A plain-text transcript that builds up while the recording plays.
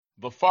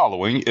The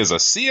following is a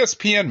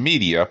CSPN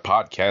Media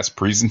podcast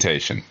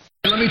presentation.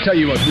 Let me tell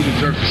you who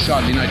deserves a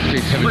shot in the United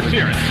States heavyweight. Let's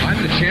hear it.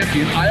 I'm the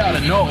champion. I ought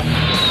to know.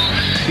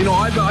 You know,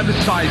 I've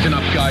been sizing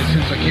up guys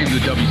since I came to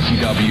the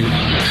WCW.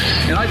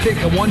 And I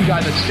think the one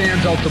guy that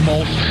stands out the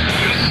most,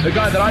 the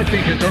guy that I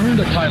think has earned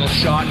a title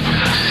shot,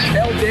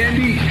 El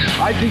Dandy,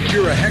 I think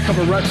you're a heck of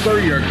a wrestler.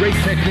 You're a great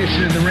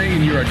technician in the ring,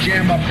 and you're a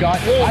jam-up guy.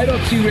 I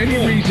don't see any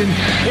reason.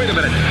 Wait a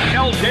minute.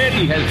 El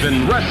Dandy has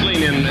been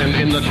wrestling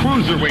in the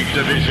cruiserweight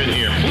division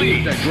here.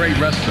 Please. He's a great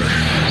wrestler.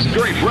 He's a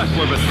great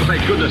wrestler, but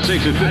thank goodness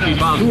sakes, it's 50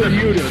 pounds. Who are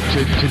you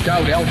to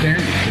doubt El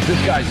Dandy? This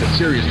guy's a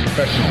serious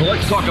professional. Well,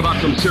 let's talk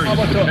about some serious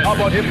How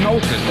about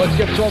hypnosis? Let's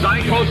get so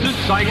psychosis.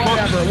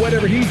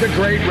 Whatever. He's a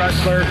great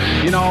wrestler,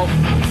 you know.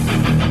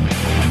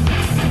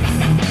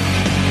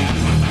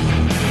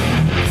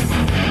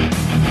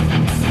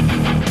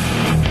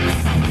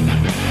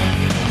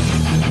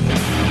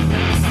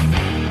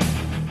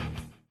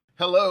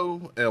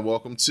 Hello and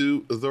welcome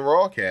to the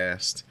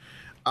Rawcast.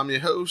 I'm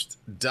your host,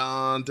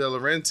 Don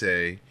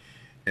Delarente,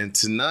 and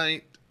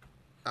tonight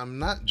I'm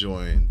not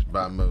joined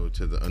by Mo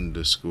to the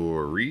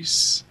 _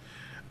 Reese.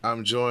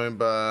 I'm joined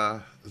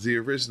by the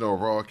original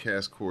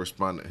Rawcast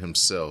correspondent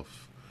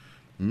himself,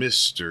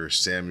 Mr.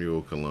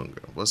 Samuel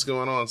Kalunga. What's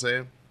going on,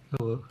 Sam?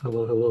 Hello,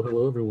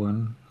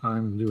 everyone.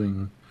 I'm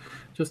doing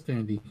just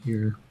dandy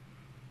here.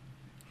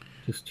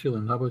 Just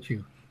chilling. How about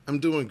you? I'm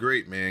doing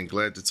great, man.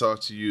 Glad to talk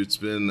to you. It's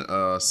been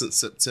since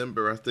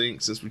September, I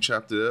think, since we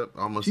chopped it up.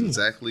 Almost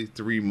exactly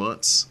 3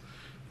 months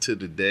to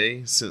the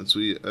day since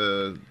we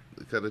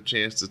got a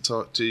chance to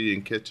talk to you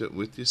and catch up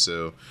with you.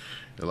 So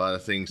a lot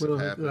of things have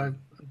happened.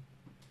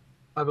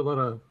 I have a lot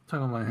of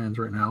time on my hands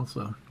right now,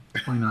 so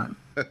why not?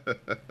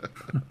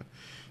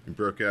 You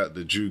broke out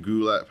the Drew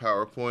Gulak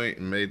PowerPoint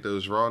and made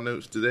those raw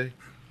notes today?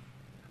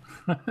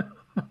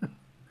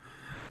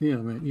 Yeah,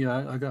 man.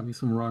 Yeah, I got me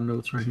some raw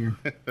notes right here.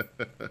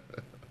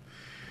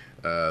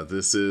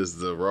 This is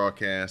the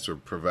Rawcast. We're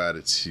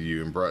provided to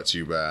you and brought to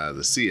you by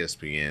the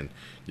CSPN.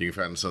 You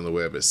can find us on the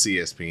web at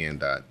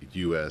cspn.us.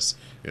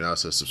 You can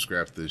also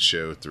subscribe to the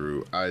show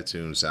through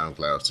iTunes,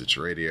 SoundCloud,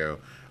 Stitcher Radio.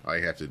 All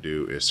you have to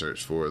do is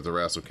search for the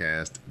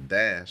Wrestlecast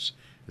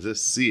is a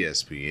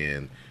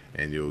CSPN,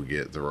 and you'll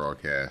get the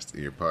Rawcast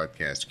in your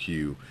podcast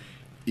queue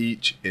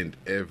each and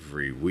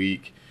every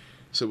week.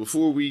 So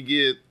before we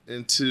get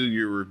into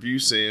your review,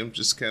 Sam,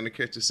 just kind of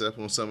catch us up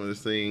on some of the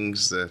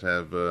things that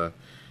have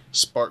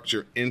sparked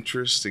your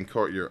interest and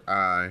caught your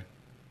eye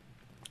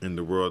in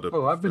the world of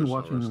I've been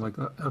watching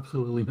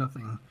absolutely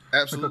nothing.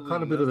 Absolutely I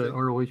caught a bit of that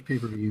ROH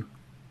pay-per-view.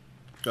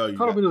 Oh,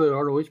 caught a bit of that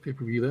ROH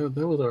pay-per-view.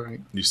 That was all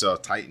right. You saw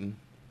Titan,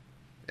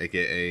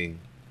 a.k.a.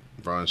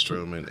 Braun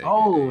Strowman,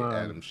 a.k.a.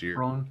 Adam Shearer.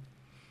 Braun.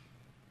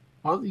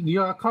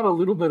 I caught a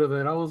little bit of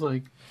it. I was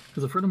like,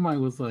 because a friend of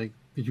mine was like,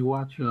 Did you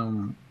watch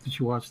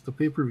the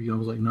pay-per-view? I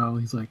was like, no.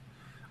 He's like,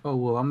 oh,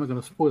 well, I'm not going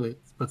to spoil it,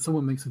 but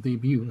someone makes a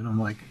debut. And I'm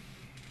like,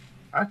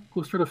 I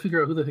was trying to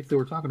figure out who the heck they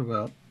were talking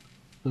about.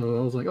 So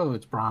I was like, oh,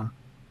 it's Braun.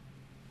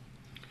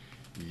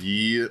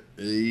 Yeah,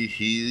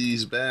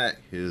 he's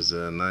back. His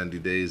 90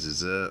 days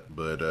is up,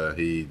 but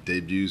he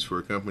debuts for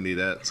a company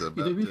that's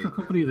about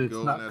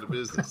going out of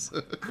business.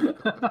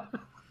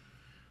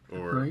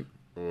 Right?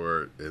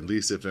 Or at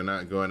least if they're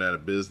not going out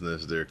of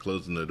business, they're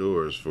closing the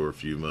doors for a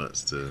few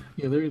months to.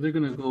 Yeah, they're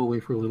going to go away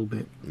for a little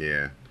bit.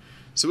 Yeah.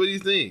 So what do you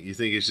think? You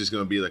think it's just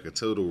going to be like a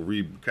total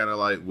kind of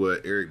like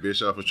what Eric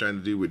Bischoff was trying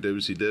to do with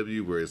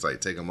WCW, where it's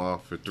like take them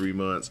off for 3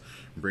 months,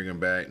 bring them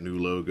back, new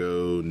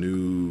logo,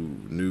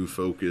 new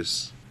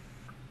focus,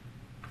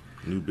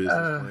 new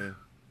business plan?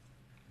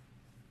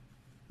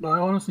 I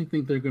honestly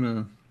think they're going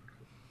to.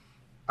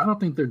 I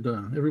don't think they're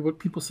done.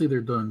 People say they're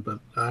done, but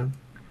I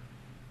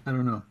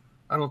don't know.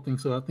 I don't think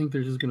so. I think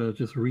they're just going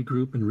to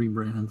regroup and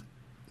rebrand.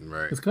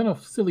 Right. It's kind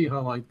of silly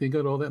how they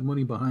got all that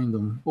money behind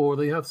them, or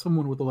they have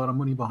someone with a lot of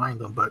money behind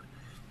them, but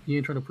you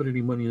ain't trying to put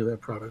any money into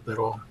that product at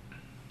all.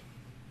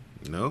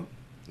 No.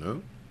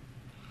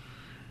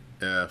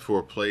 For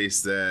a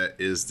place that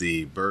is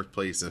the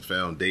birthplace and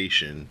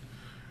foundation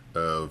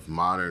of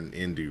modern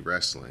indie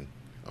wrestling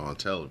on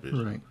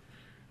television, right?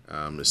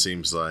 It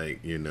seems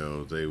like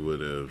they would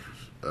have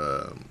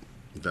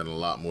done a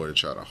lot more to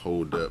try to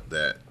hold up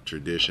that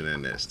tradition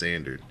and that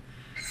standard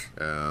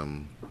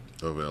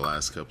over the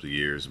last couple of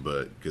years,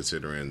 but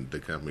considering the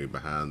company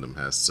behind them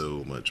has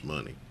so much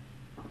money.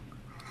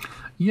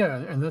 Yeah,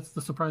 and that's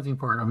the surprising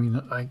part. I mean,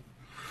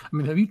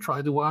 have you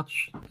tried to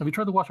watch ROH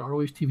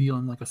TV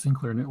on like a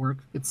Sinclair network?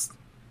 It's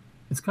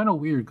kind of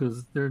weird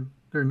because they're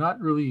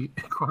not really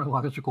in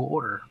chronological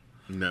order.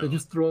 No. They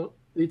just throw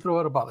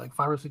out about like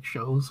 5 or 6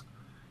 shows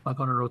like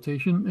on a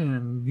rotation,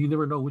 and you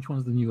never know which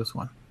one's the newest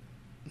one.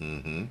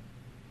 Mm-hmm.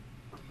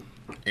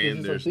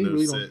 And there's like, no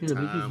really set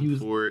time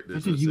for it. They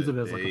just use it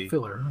as like a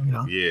filler,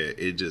 Yeah,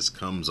 it just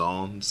comes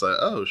on. It's like,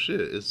 oh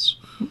shit, it's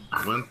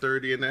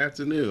 1:30 in the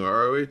afternoon.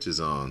 ROH is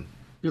on.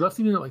 Dude, I've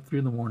seen it at like 3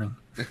 in the morning.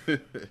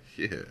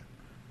 Yeah.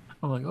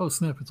 I'm like, oh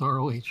snap, it's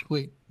ROH.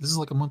 Wait, this is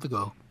like a month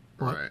ago.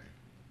 What?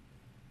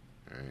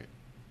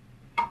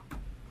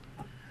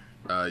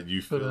 Right.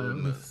 You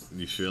feeling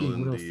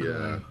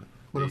the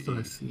What else did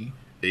I see?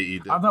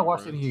 AEW. I've not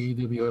watched runs? any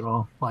AEW at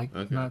all. Like,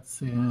 Okay. not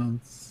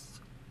since.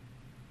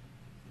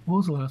 What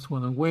was the last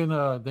one? When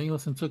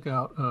Danielson took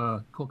out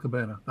Colt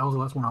Cabana. That was the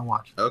last one I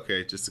watched.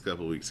 Okay, just a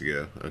couple weeks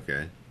ago.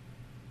 Okay.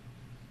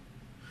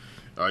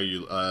 Are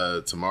you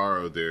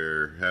tomorrow?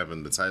 They're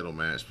having the title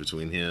match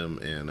between him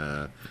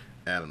and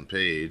Adam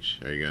Page.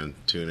 Are you going to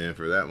tune in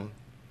for that one?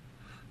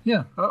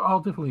 Yeah, I'll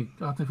definitely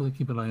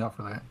keep an eye out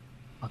for that.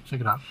 I'll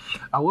check it out.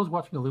 I was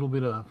watching a little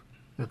bit of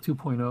the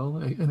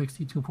 2.0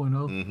 NXT 2.0.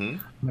 Mm-hmm.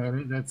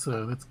 Man, that's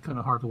kind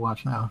of hard to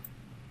watch now.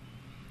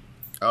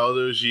 All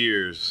those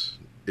years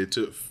it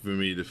took for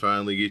me to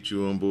finally get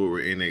you on board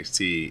with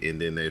NXT, and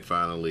then they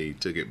finally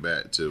took it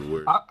back to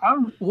where.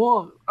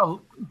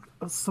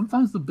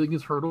 Sometimes the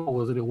biggest hurdle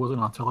was that it wasn't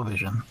on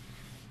television.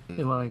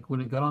 And like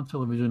when it got on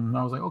television,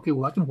 I was like, okay,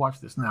 well, I can watch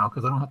this now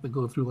because I don't have to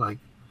go through I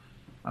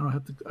don't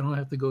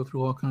have to go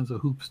through all kinds of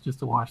hoops just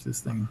to watch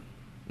this thing.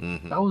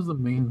 Mm-hmm. That was the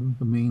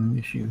main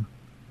issue,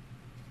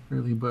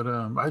 really. But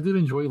I did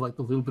enjoy like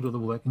the little bit of the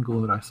black and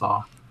gold that I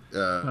saw.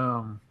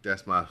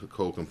 That's my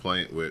whole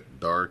complaint with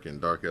Dark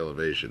and Dark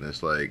Elevation.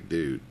 It's like,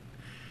 dude,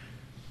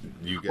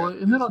 you got.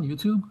 Isn't that on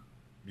YouTube?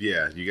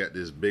 Yeah, you got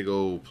this big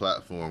old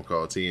platform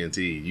called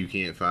TNT. You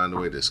can't find a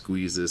way to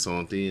squeeze this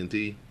on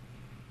TNT.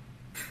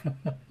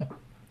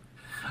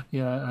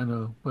 Yeah, I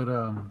know, but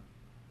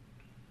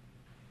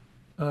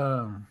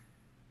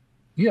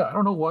yeah, I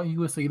don't know why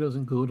USA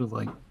doesn't go to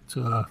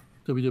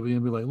WWE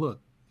and be like, look,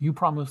 you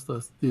promised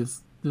us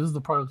this. This is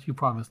the product you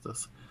promised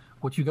us.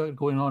 What you got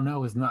going on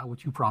now is not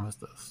what you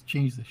promised us.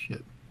 Change this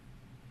shit.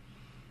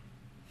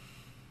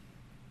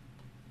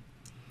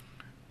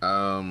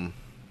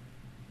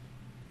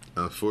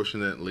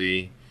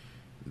 Unfortunately,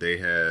 they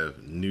have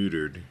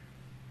neutered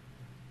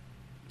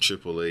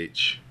Triple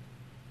H.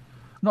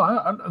 No,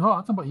 I'm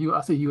talking about you.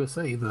 I say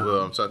USA.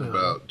 I'm talking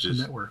about the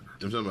network.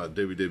 I'm talking about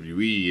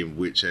WWE,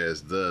 which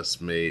has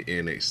thus made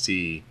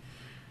NXT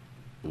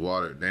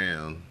watered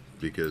down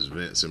because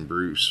Vince and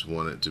Bruce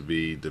want it to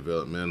be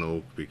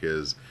developmental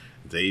because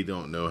they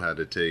don't know how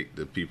to take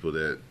the people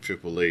that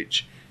Triple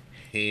H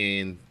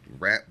hand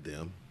wrap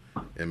them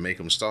and make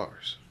them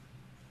stars.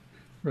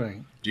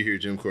 Right. Did you hear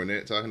Jim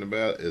Cornette talking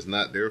about it's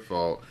not their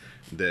fault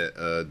that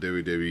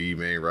WWE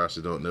main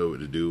roster don't know what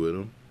to do with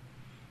them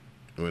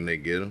when they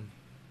get them?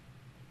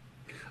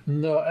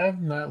 No,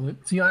 I've not.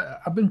 See,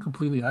 I've been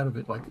completely out of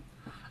it. Like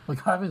I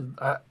haven't.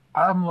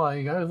 I'm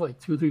like I have like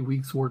 2-3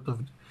 weeks worth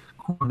of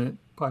Cornette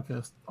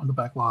podcast on the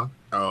backlog.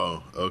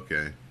 Oh,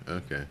 okay.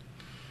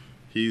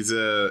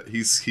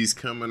 He's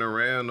coming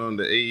around on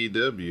the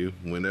AEW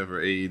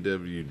whenever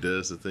AEW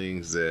does the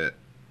things that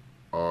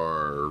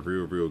are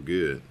real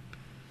good.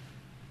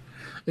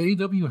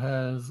 AEW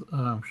has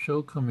a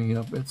show coming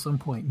up at some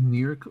point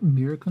near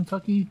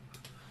Kentucky.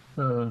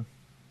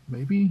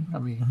 Maybe. I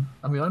mean,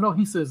 I know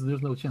he says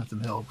there's no chance in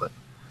hell, but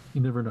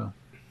you never know.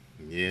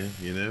 Yeah,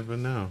 you never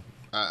know.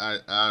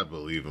 I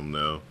believe him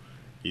though.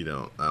 I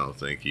don't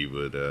think he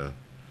would. I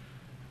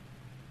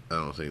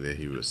don't think that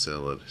he would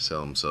sell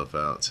himself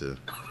out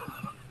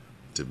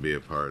to be a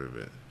part of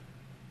it.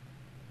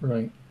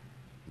 Right.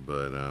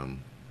 But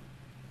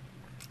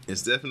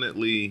it's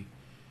definitely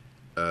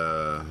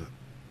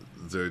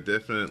they're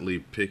definitely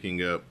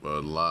picking up a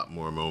lot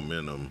more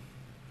momentum.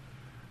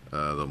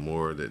 The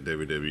more that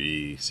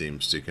WWE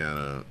seems to kind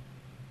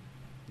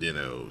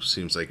of,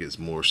 seems like it's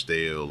more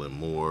stale and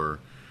more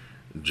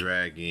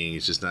dragging.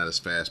 It's just not as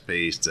fast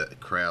paced. The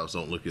crowds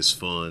don't look as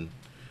fun.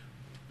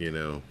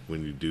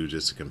 When you do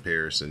just a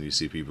comparison, you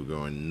see people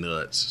going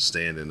nuts,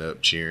 standing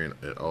up, cheering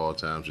at all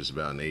times just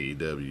about in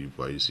AEW,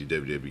 while you see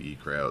WWE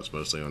crowds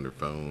mostly on their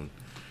phone.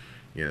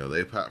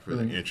 They pop for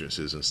the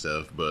entrances and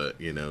stuff, but,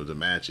 the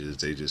matches,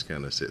 they just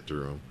kind of sit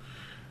through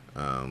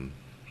them.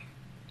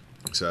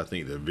 So I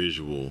think the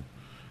visual,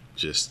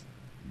 just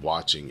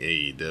watching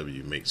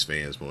AEW makes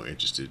fans more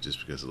interested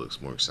just because it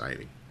looks more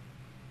exciting.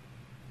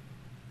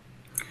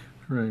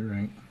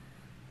 Right.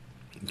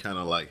 Kind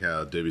of like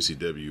how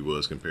WCW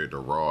was compared to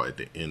Raw at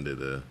the end of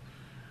the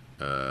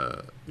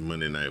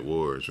Monday Night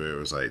Wars, where it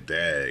was like,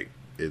 dag,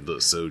 it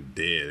looked so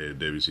dead at a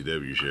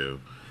WCW show.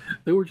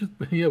 They were just,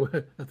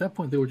 at that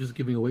point, they were just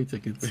giving away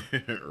tickets.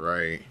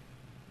 Right.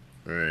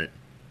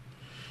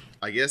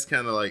 I guess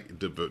kind of like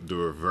the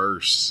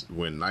reverse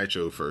when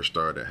Nitro first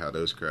started, how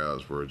those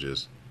crowds were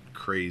just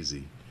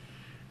crazy.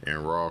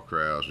 And Raw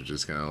crowds were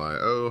just kind of like,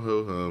 oh,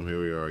 ho, hum,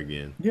 here we are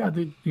again. Yeah,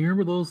 do you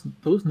remember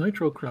those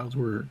Nitro crowds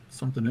were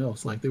something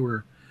else? Like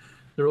they're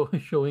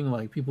always showing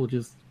like people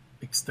just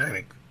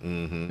ecstatic.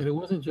 Mm-hmm. And it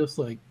wasn't just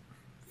like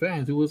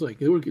fans. It was like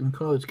they were getting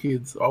college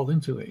kids all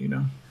into it,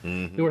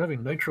 Mm-hmm. They were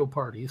having Nitro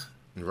parties.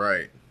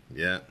 Right.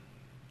 Yeah.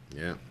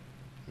 I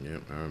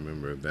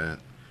remember that.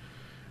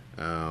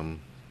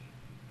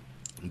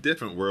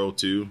 Different world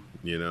too,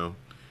 You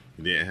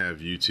didn't have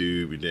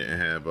YouTube. You didn't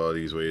have all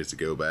these ways to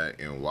go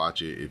back and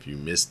watch it if you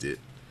missed it.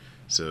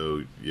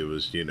 So it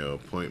was,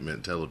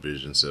 appointment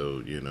television.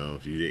 So,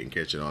 if you didn't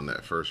catch it on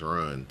that first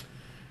run,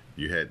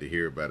 you had to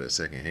hear about it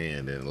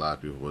secondhand. And a lot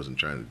of people wasn't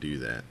trying to do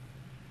that.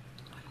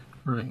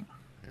 Right.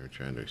 They were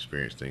trying to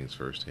experience things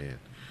firsthand.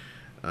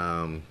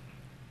 Your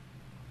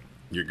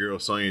girl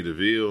Sonya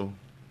Deville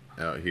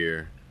out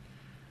here,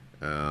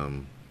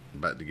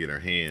 about to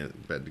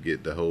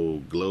get the whole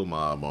glow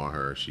mob on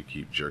her. She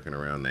keeps jerking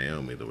around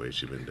Naomi the way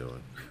she's been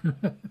doing.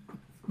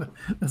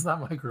 That's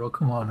not my girl.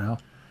 Come on now.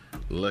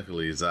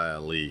 Luckily,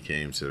 Xia Li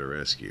came to the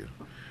rescue.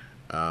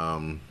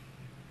 You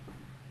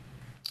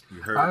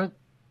heard?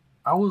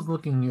 I was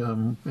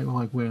looking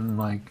like when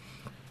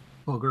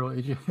girl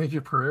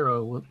AJ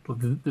Pereira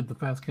did the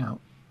fast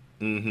count.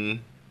 Mm-hmm.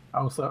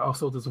 I was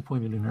so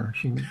disappointed in her.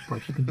 She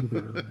can do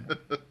better than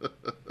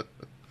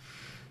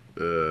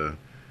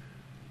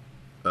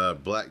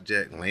that.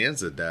 Blackjack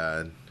Lanza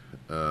died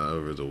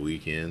over the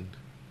weekend.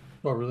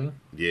 Oh, really?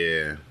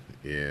 Yeah.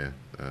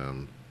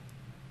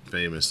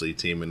 Famously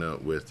teaming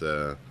up with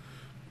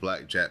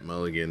Blackjack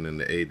Mulligan in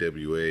the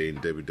AWA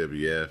and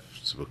WWF,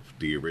 so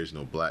the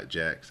original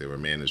Blackjacks. They were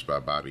managed by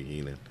Bobby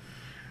Heenan.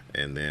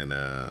 And then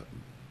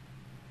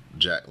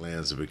Jack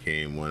Lanza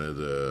became one of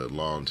the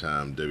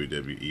longtime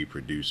WWE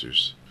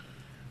producers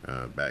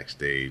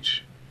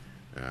backstage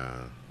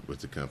with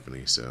the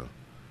company. So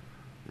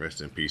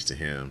rest in peace to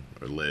him,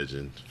 a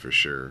legend for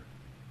sure.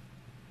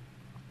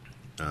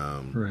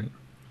 Right.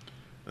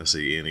 Let's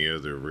see, any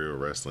other real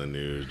wrestling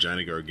news.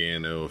 Johnny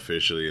Gargano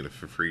officially a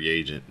free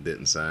agent,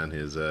 didn't sign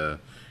his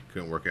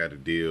couldn't work out a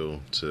deal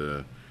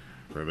to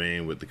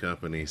remain with the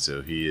company,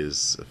 so he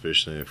is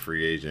officially a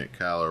free agent.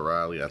 Kyle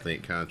O'Reilly, I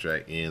think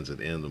contract ends at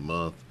the end of the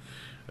month.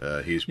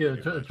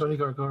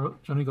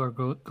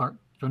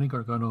 Johnny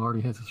Gargano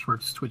already has his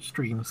first Twitch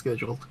stream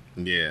scheduled.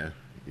 Yeah.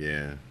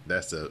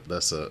 That's a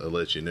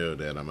let you know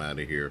that I'm out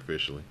of here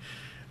officially.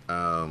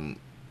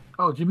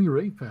 Jimmy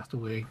Rave passed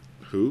away.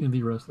 Who?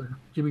 Indie wrestler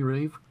Jimmy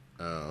Rave.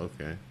 Oh,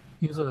 okay.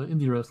 He's an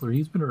indie wrestler.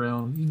 He's been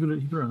around. He's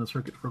been around the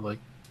circuit for like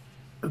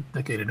a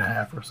decade and a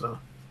half or so.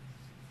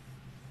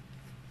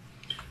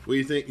 What do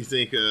you think? You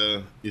think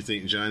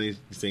Johnny? You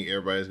think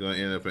everybody's going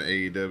to end up in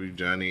AEW?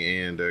 Johnny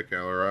and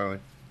Kyle O'Reilly?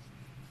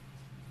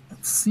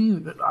 See,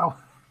 I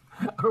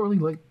don't really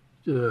like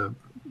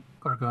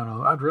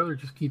Gargano. I'd rather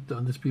just keep the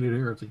Undisputed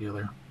Era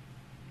together,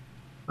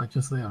 like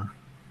just them.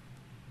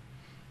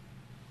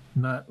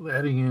 Not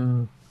adding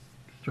in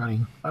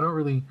Johnny. I don't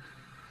really.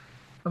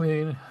 I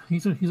mean,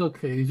 he's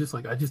okay. He's just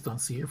like, I just don't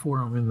see it for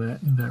him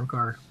in that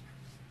regard.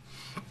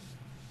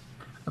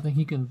 I think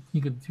he could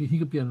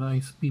be a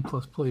nice B+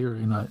 player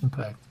in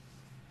Impact.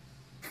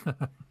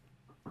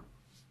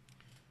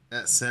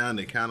 That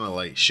sounded kind of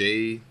like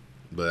shade,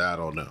 but I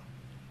don't know.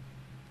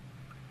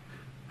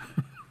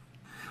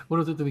 What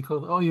is it that we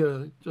call? Oh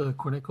yeah,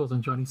 Cornette calls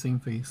him Johnny Same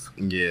Face.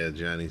 Yeah,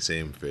 Johnny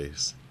Same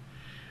Face.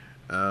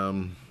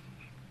 Did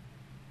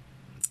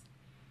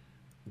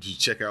you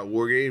check out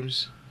War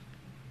Games?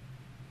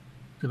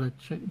 Did I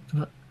check?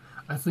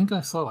 I think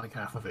I saw like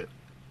half of it.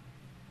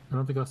 I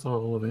don't think I saw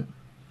all of it.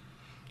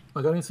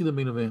 Like, I didn't see the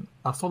main event.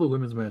 I saw the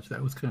women's match.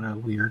 That was kind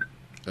of weird.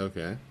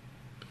 Okay.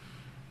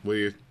 What are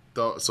your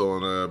thoughts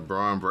on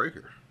Braun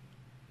Breaker?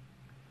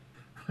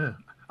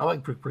 I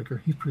like Brick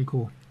Breaker. He's pretty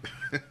cool.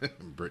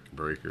 Brick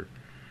Breaker.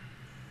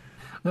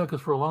 Yeah, because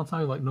for a long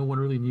time, like, no one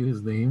really knew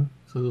his name.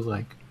 So it was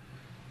like,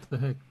 the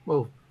heck?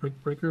 Whoa, Brick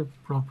Breaker?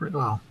 Braun Breaker?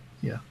 Oh,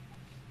 yeah.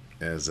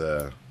 As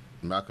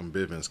Malcolm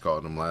Bivens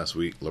called him last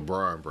week,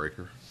 LeBron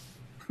Breaker.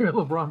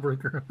 LeBron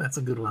Breaker. That's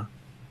a good one.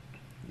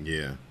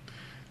 Yeah.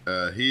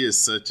 He is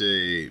such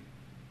a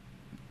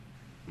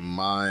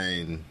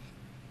mind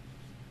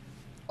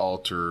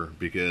alter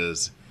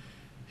because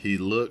he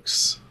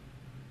looks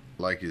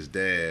like his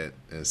dad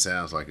and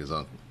sounds like his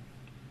uncle.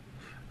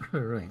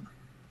 Right.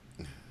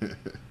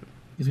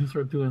 He's gonna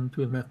start doing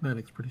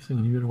mathematics pretty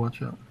soon. You better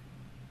watch out.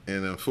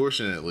 And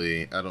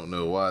unfortunately, I don't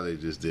know why they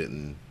just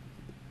didn't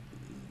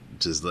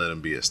just let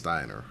him be a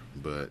Steiner.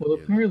 But well,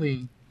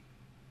 apparently,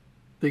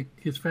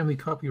 his family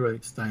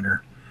copyrighted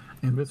Steiner.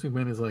 And Vince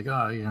McMahon is like,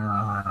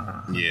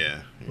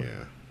 Yeah.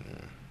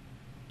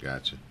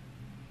 Gotcha.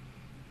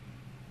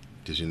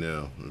 Because,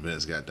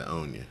 Vince got to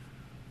own you.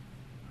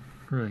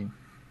 Right.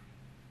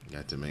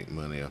 Got to make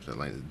money off that.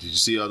 Like, did you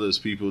see all those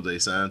people they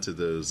signed to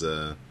those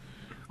the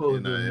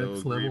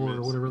next level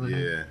or whatever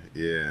they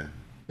Yeah.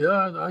 Yeah,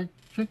 I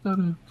checked out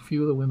a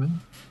few of the women.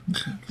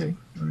 Okay.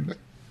 All right.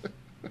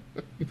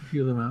 Get a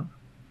few of them out.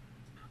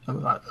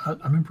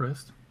 I'm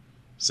impressed.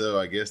 So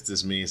I guess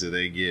this means that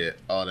they get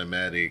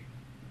automatic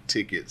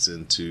tickets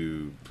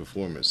into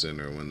Performance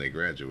Center when they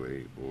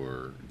graduate,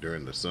 or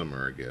during the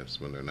summer, I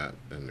guess, when they're not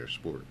in their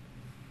sport.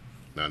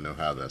 I don't know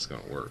how that's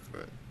going to work,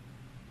 but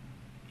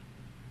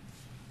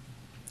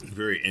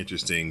very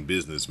interesting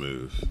business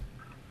move.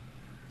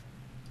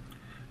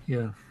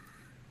 Yeah.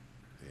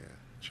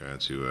 Trying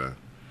to.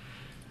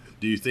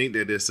 Do you think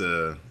that it's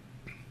a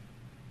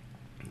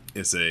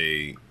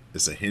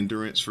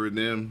hindrance for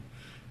them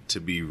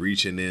to be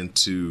reaching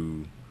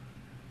into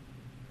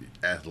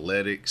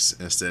athletics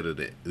instead of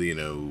the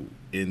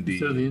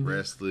indie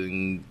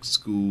wrestling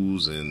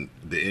schools and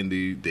the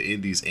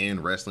indies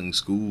and wrestling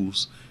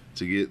schools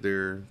to get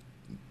their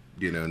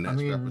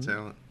next type of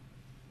talent?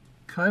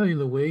 Kind of in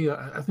the way.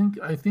 I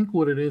think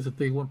what it is that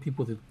they want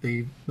people that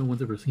no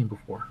one's ever seen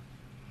before.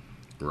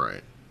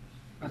 Right.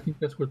 I think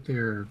that's what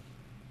their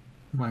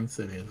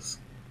mindset is.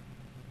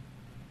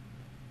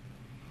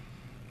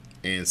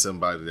 And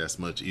somebody that's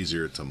much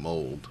easier to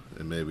mold,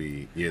 and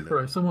maybe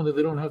right, someone that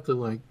they don't have to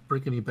like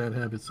break any bad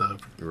habits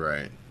of.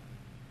 Right.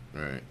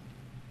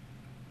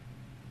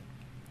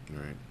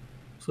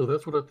 So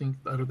that's what I think.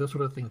 That's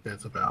what I think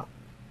that's about.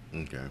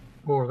 Okay.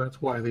 Or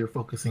that's why they're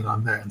focusing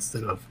on that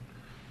instead of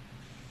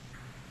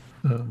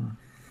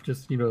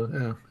just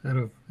out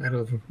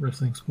of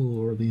wrestling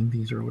school or the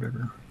indies or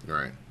whatever.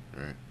 Right.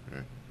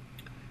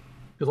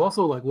 Because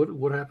also, like,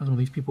 what happens when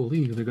these people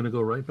leave? They're going to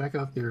go right back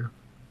out there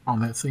on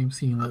that same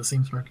scene, that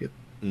same circuit.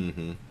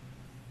 Mm-hmm.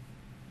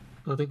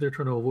 So I think they're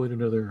trying to avoid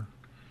another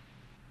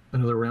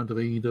round of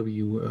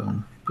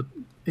AEW,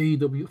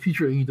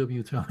 future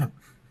AEW talent.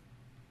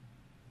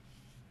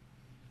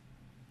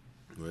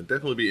 Well, it'd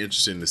definitely be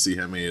interesting to see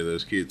how many of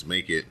those kids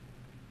make it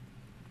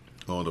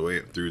all the way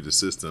up through the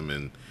system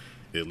and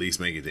at least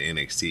make it to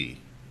NXT.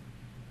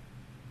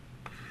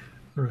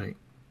 Right.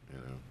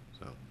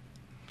 So.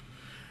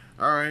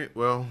 All right.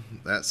 Well,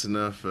 that's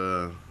enough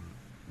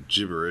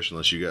gibberish.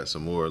 Unless you got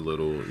some more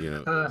little,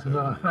 No,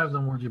 I have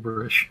no more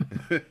gibberish.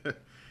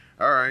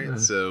 All right.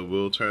 So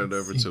we'll turn it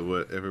over to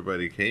what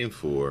everybody came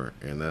for,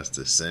 and that's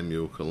the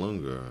Samuel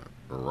Kalunga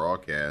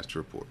Rawcast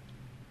report.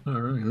 All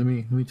right, let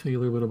me tell you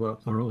a little bit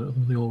about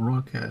the old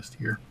Rawcast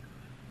here.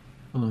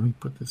 Well, let me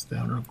put this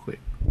down real quick.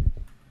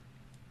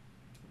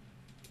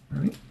 All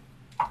right.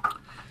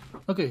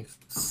 Okay,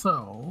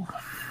 so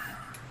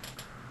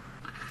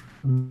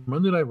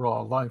Monday Night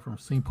Raw, live from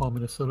St. Paul,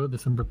 Minnesota,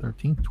 December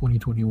 13th,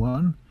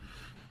 2021.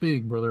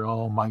 Big Brother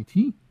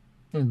Almighty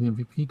and the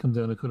MVP comes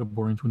down to cut a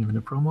boring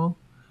 20-minute promo.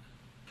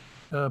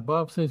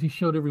 Bob says he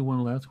showed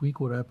everyone last week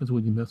what happens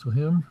when you mess with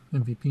him.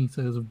 MVP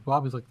says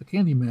Bob is like the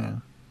candy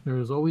man. There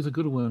is always a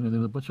good one and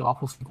then a bunch of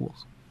awful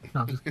sequels.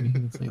 No, I'm just kidding. He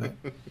didn't say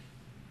that.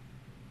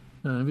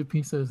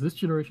 MVP says this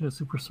generation of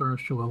superstars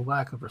show a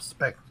lack of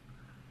respect,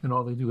 and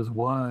all they do is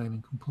whine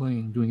and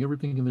complain, doing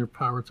everything in their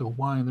power to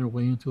whine their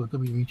way into a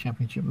WWE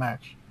Championship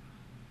match.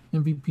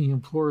 MVP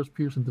implores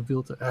Pierce and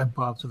DeVille to add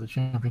Bob to the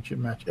championship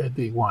match at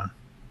day one.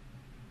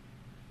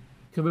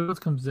 Kevin Owens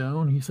comes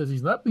down. He says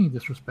he's not being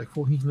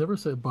disrespectful. He's never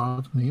said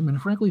Bob's name,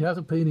 and frankly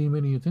hasn't paid him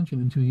any attention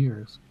in 2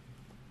 years.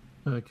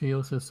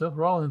 KO says Seth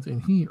Rollins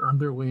and he earned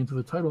their way into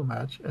the title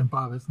match, and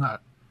Bob is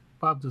not.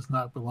 Bob does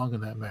not belong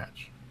in that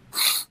match.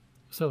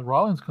 Seth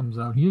Rollins comes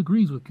out. He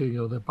agrees with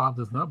KO that Bob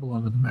does not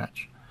belong in the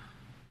match.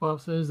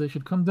 Bob says they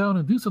should come down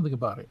and do something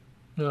about it.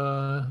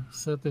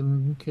 Seth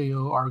and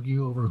KO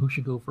argue over who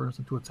should go first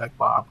and to attack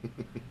Bob.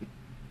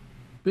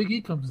 Big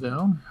E comes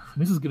down.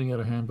 This is getting out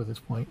of hand by this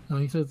point.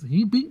 He says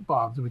he beat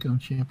Bob to become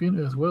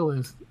champion, as well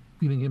as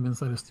beating him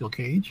inside a steel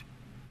cage.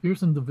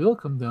 Pierce and DeVille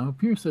come down.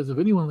 Pierce says if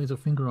anyone lays a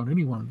finger on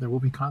anyone, there will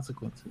be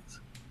consequences.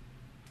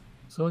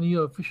 Sonya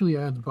officially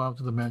adds Bob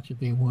to the match at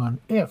day one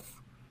if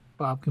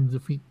Bob can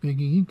defeat Big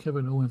E,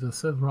 Kevin Owens, and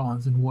Seth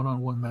Rollins in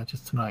one-on-one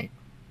matches tonight.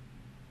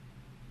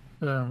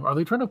 Are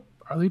they trying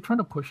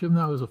to push him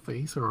now as a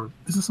face, or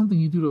this is something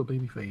you do to a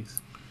baby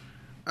face?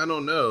 I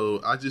don't know.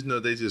 I just know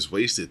they just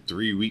wasted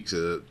 3 weeks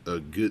of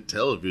good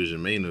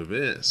television main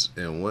events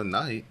in one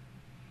night.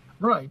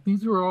 Right.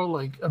 These are all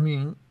like, I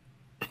mean,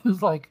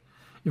 it's like,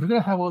 if you're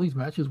going to have all these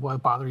matches, why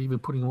bother even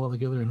putting them all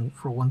together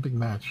for one big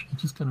match?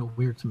 It's just kind of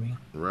weird to me.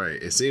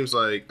 Right. It seems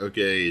like,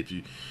 okay, if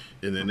you,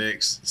 in the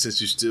next,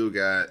 since you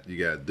got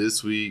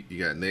this week,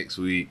 you got next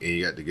week, and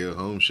you got the go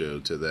home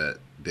show to that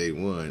day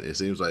one, it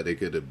seems like they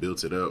could have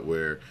built it up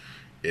where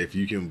if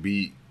you can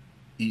beat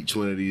each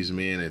one of these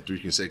men in 3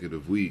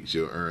 consecutive weeks,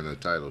 you'll earn a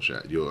title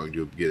shot. You'll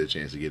get a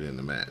chance to get in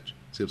the match.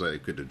 Seems like they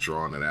could have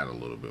drawn it out a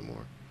little bit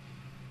more.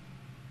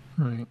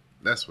 Right.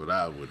 That's what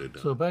I would have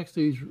done. So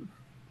backstage,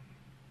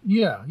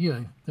 yeah,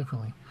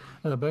 definitely.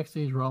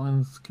 Backstage,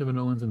 Rollins, Kevin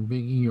Owens, and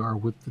Big E are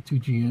with the two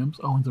GMs.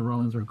 Owens and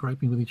Rollins are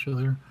griping with each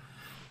other.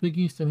 Big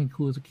E standing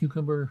cool as a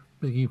cucumber.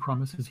 Big E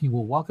promises he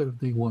will walk out of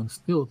day one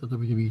still the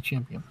WWE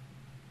champion.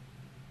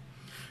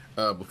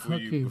 Before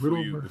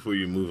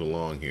you move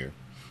along here,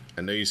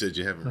 I know you said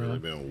you haven't really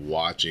been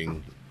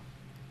watching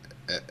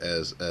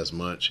as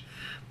much,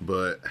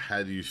 but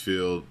how do you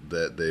feel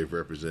that they've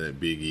represented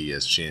Big E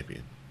as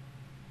champion?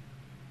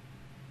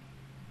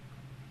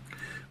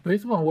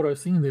 Based on what I've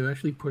seen, they've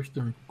actually pushed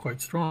him quite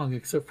strong,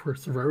 except for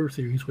Survivor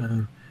Series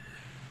when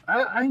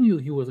I knew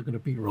he wasn't going to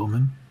beat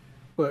Roman,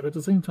 but at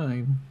the same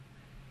time,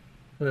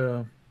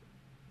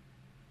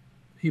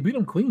 he beat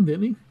him clean,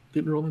 didn't he?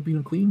 Didn't Roman beat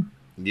him clean?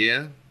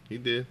 Yeah, he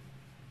did.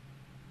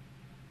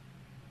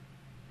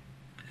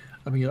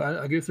 I mean,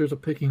 I guess there's a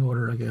picking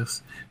order. I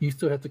guess you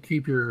still have to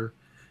keep your.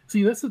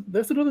 See, that's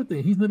another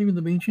thing. He's not even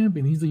the main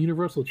champion. He's the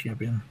Universal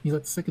champion. He's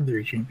like the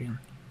secondary champion.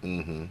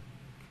 Mm-hmm.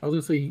 I was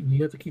gonna say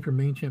you have to keep your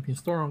main champion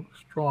strong,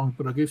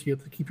 but I guess you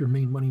have to keep your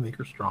main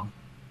moneymaker strong.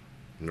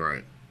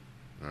 Right.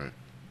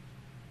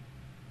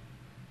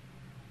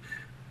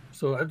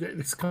 So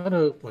it's kind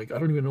of like I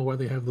don't even know why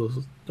they have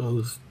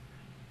those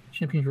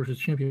champion versus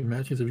champion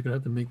matches if you're gonna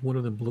have to make one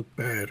of them look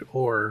bad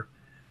or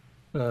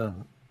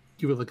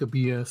give it like a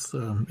BS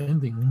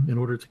ending in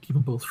order to keep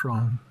them both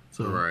strong.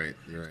 So right.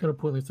 it's kind of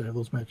pointless to have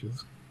those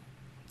matches.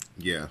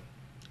 Yeah,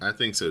 I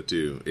think so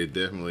too. It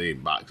definitely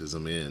boxes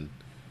them in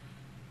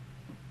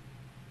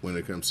when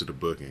it comes to the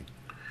booking.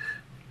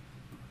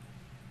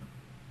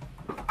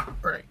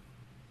 Right.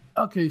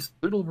 Okay, so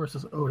Riddle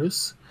versus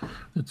Otis.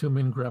 The two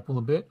men grapple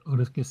a bit.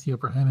 Otis gets the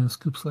upper hand and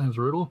scoop slams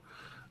Riddle.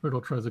 Riddle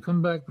tries to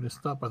come back, but is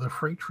stopped by the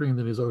freight train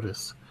that is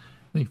Otis.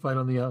 They fight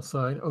on the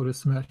outside. Otis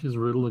smashes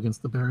Riddle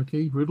against the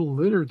barricade. Riddle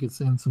later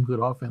gets in some good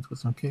offense with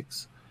some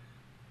kicks.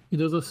 He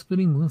does a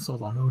spinning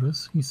moonsault on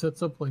Otis. He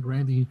sets up like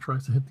Randy. He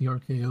tries to hit the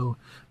RKO.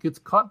 Gets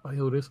caught by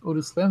Otis.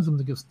 Otis slams him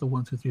to get the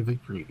 1-2-3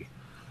 victory.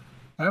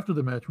 After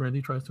the match,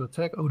 Randy tries to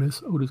attack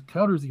Otis. Otis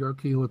counters the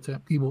RKO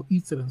attack. Gable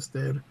eats it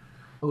instead.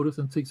 Otis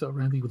then takes out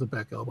Randy with a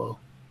back elbow.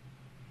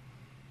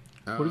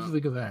 What did you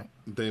think of that?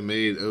 They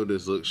made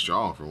Otis look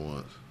strong for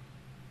once.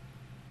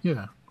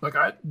 Yeah. Like,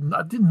 I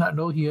did not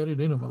know he had it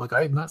in him. Like,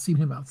 I had not seen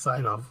him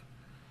outside of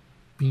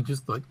being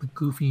just like the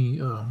goofy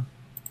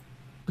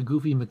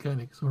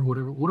mechanics or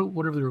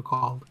whatever they were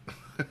called.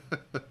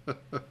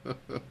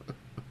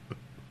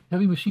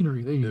 Heavy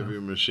machinery. There you go. Heavy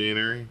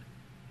machinery.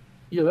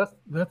 Yeah,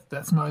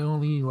 that's my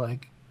only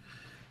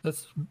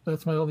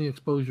that's my only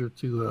exposure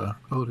to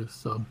Otis.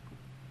 So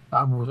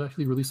I was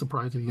actually really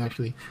surprised that he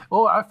actually.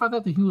 Oh, I found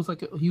out that he was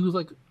like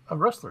a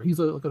wrestler. He's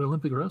like an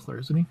Olympic wrestler,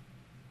 isn't he?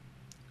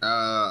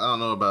 I don't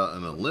know about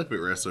an Olympic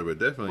wrestler, but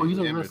definitely he's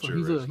an a amateur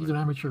wrestler. He's an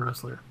amateur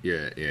wrestler.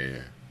 Yeah.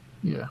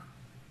 Yeah.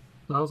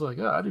 So I was like,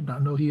 I did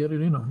not know he had it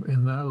in him,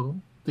 and now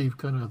they've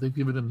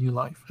given him new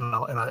life,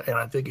 and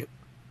I dig it.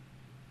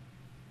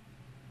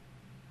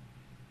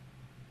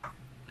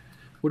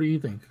 What do you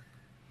think?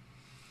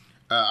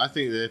 I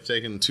think they've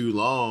taken too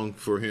long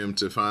for him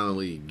to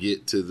finally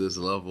get to this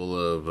level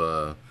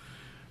of,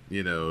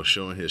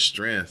 showing his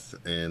strength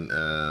and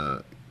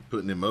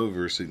putting him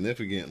over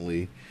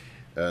significantly.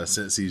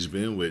 Since he's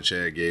been with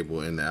Chad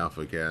Gable in the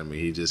Alpha Academy,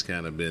 he just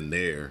kind of been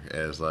there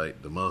as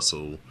like the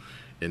muscle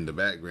in the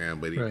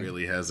background, but he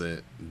really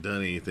hasn't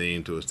done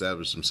anything to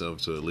establish himself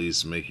to at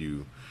least make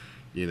you,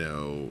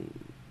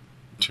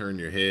 turn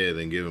your head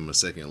and give him a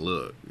second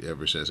look.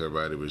 Ever since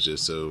everybody was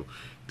just so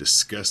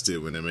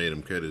disgusted when they made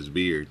him cut his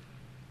beard,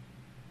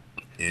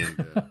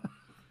 and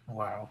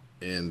wow,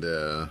 and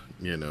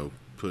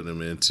put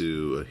him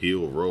into a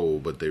heel role,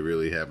 but they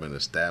really haven't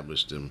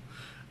established him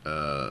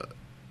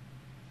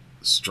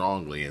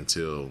strongly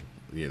until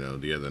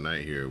the other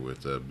night here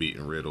with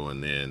beating Riddle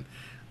and then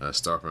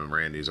stopping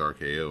Randy's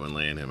RKO and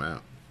laying him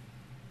out.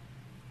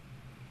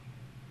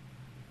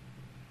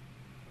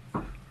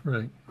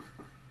 Right.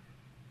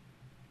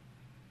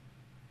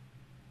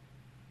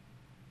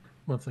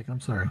 One second, I'm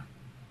sorry.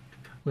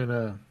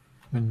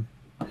 When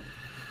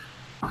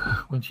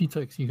she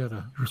texts, you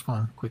gotta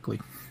respond quickly.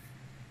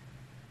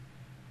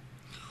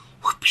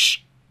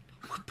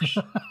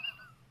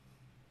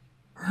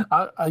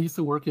 I used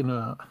to work in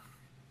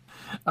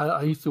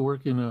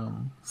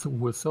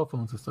with cell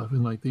phones and stuff,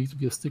 and like there used to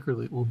be a sticker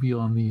that will be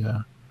on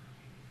the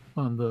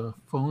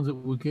phones that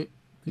we'll get,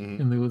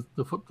 and there was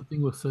the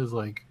thing that says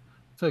like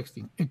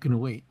texting, it can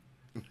wait.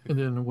 And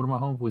then one of my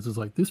homeboys is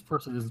like, this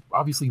person has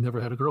obviously never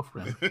had a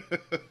girlfriend.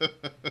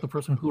 The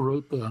person who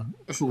wrote that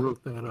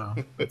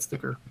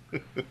sticker.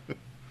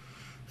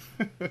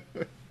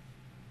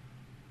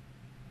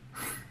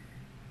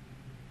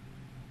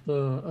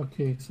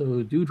 Okay,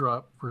 so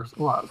Dewdrop first.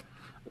 Well,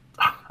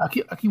 I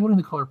keep wanting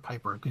to call her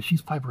Piper because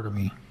she's Piper to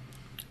me.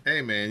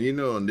 Hey man,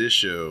 on this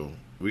show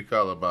we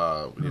call her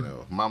Bob.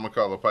 Mama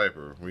call her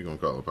Piper. We gonna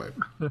call her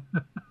Piper.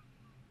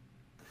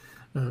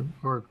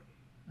 Or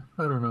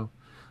I don't know.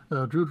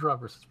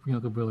 Dewdrop versus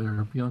Bianca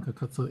Belair. Bianca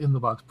cuts an in the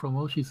box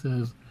promo. She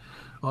says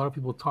a lot of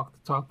people talk the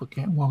talk but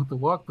can't walk the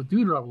walk. But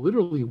Dewdrop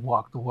literally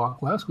walked the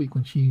walk last week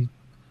when she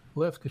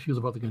left because she was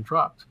about to get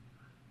dropped.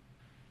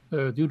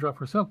 Dewdrop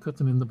herself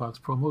cuts an in the box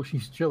promo.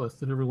 She's jealous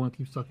that everyone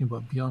keeps talking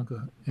about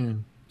Bianca,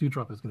 and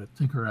Dewdrop is going to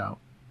take her out.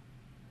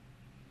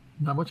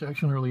 Not much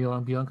action early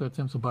on. Bianca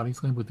attempts a body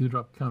slam, but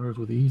Dewdrop counters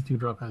with ease.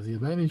 Dewdrop has the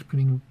advantage,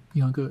 pinning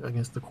Bianca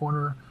against the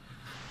corner.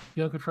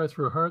 Bianca tries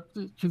for a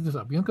check this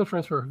out. Bianca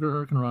tries for a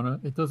Hurricane Rana.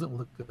 It doesn't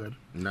look good.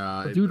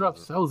 Nah. But Dewdrop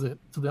sells it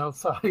to the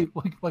outside,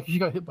 like she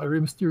got hit by Rey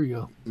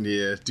Mysterio.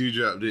 Yeah,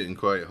 Dewdrop didn't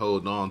quite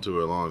hold on to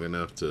her long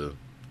enough to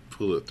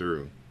pull it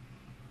through.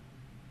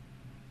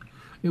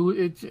 She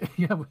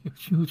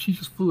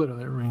just flew out of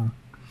that ring.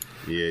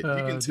 Yeah, you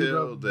can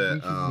tell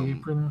that.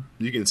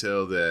 You can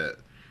tell that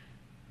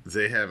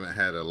they haven't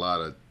had a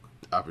lot of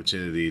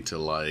opportunity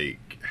to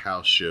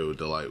house show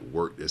to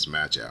work this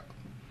match out.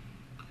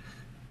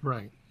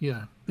 Right.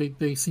 Yeah.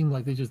 They seem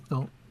like they just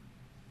don't.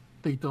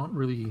 They don't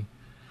really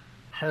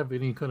have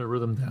any kind of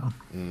rhythm down.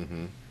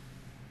 Mm-hmm.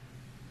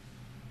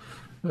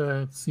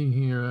 Let's see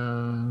here.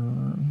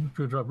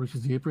 Dewdrop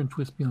reaches the apron,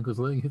 twists Bianca's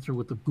leg, hits her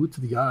with the boot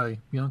to the eye.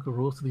 Bianca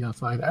rolls to the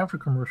outside. After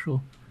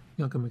commercial,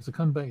 Bianca makes a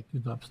comeback.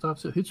 Dewdrop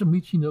stops it, hits a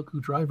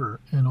Michinoku driver,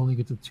 and only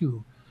gets a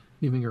 2,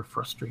 leaving her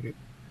frustrated.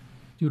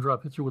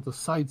 Dewdrop hits her with a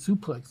side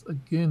suplex,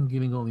 again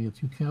getting only a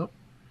 2 count.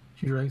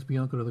 She drags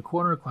Bianca to the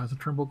corner, climbs the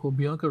turnbuckle.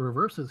 Bianca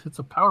reverses, hits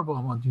a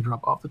powerbomb on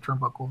Dewdrop off the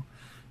turnbuckle,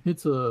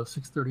 hits a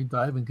 630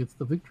 dive, and gets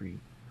the victory.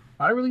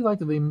 I really like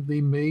that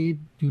they made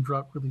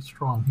Dewdrop really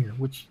strong here,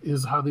 which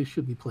is how they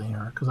should be playing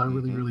her. Because I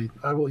really,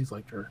 I've always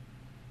liked her.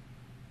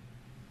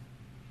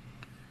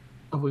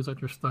 I've always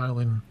liked her style,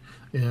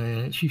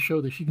 and she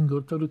showed that she can go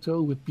toe to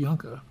toe with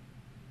Bianca.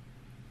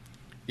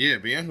 Yeah,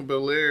 Bianca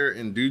Belair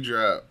and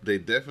Dewdrop, they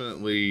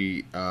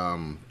definitely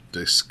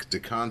the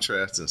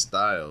contrast in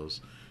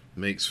styles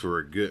makes for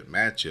a good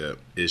matchup.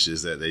 It's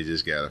just that they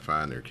just gotta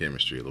find their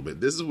chemistry a little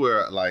bit. This is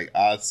where, like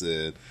I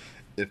said,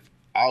 if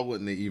I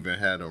wouldn't have even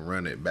had them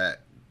run it back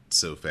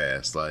so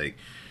fast, like,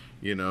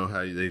 you know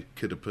how they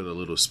could have put a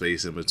little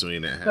space in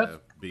between and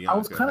have Bianca. I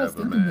was kind of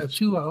thinking that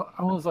too.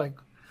 I was like,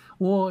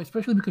 well,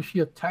 especially because she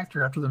attacked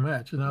her after the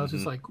match, and I was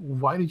just like,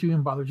 why did you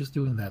even bother just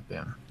doing that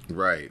then?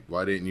 Right.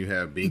 Why didn't you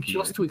have Binky?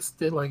 Just to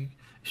extend, like,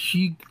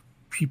 she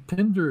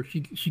pinned her.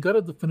 She got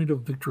a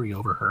definitive victory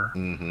over her.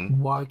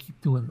 Why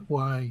keep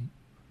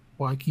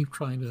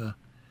trying to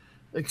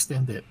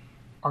extend it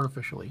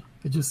artificially?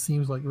 It just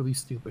seems like really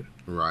stupid.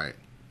 Right.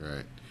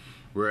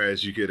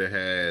 Whereas you could have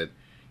had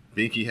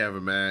Binky have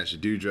a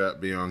match,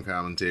 Dewdrop be on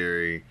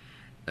commentary,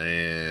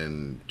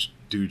 and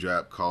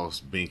Dewdrop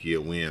cost Binky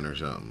a win or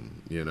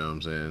something. You know what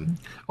I'm saying?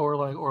 Or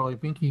like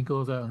Binky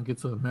goes out and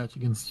gets a match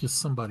against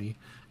just somebody,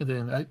 and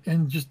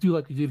then just do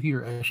like you did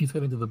here. As she's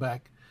heading to the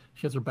back,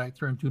 she has her back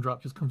turned.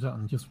 Dewdrop just comes out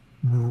and just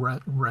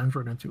rams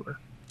right into her.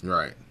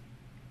 Right.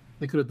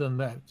 They could have done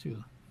that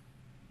too,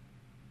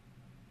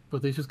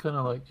 but they just kind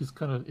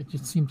of it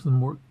just seems the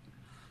more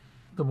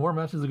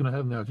matches they're gonna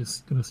have now,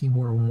 just gonna seem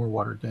more and more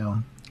watered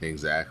down.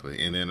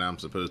 Exactly, and then I'm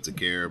supposed to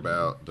care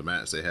about the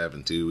match they have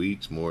in 2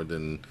 weeks more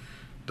than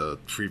the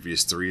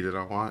previous 3 that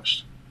I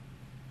watched.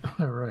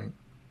 All right.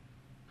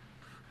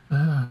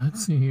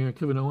 Let's see here.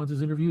 Kevin Owens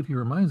is interviewed. He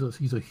reminds us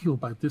he's a heel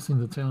by dissing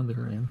the town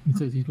they're in. He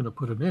says he's going to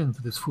put an end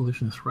to this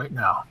foolishness right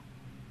now.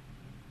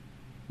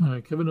 All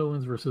right, Kevin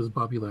Owens versus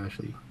Bobby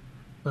Lashley.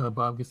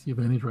 Bob gets the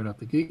advantage right out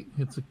the gate.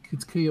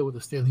 It's KO with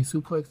a standing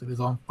suplex that is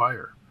on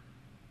fire.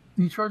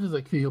 He charges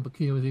at KO, but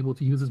KO is able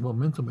to use his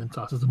momentum and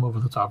tosses him over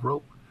the top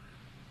rope.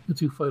 The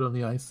two fight on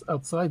the ice.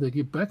 Outside, they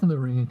get back in the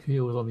ring, and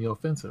KO is on the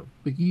offensive.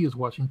 Big E is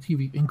watching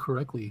TV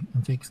incorrectly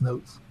and takes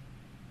notes.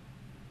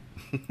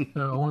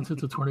 Owens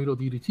hits a tornado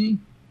DDT.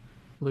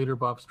 Later,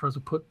 Bob tries to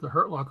put the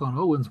Hurt Lock on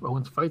Owens.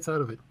 Owens fights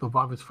out of it, but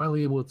Bob is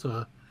finally able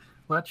to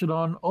latch it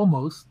on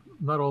almost,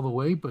 not all the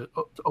way, but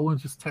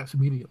Owens just taps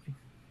immediately.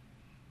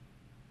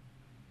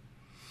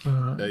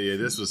 Yeah,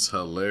 this was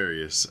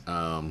hilarious.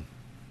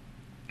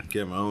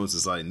 Kevin Owens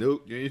is like,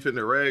 nope, you ain't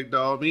finna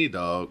ragdoll me,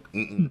 dog.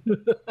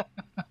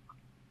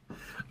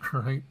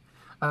 Right.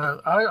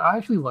 I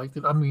actually liked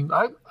it. I mean,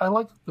 I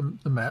liked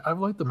the match. I've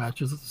liked the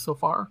matches so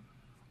far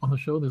on the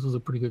show. This was a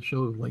pretty good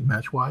show, like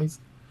match wise.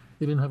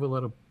 They didn't have a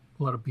lot of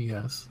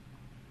BS,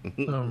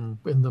 and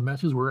the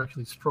matches were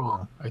actually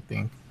strong. I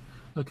think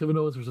Kevin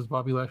Owens versus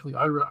Bobby Lashley.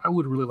 I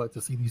would really like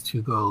to see these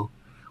two go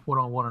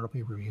 1-on-1 on a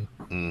pay-per-view.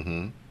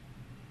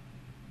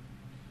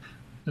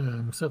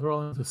 Seth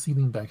Rollins is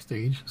seething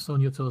backstage.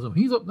 Sonya tells him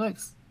he's up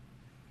next.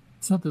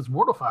 Seth is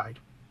mortified.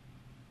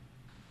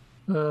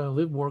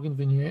 Liv Morgan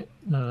vignette.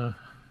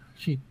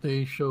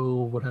 They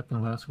show what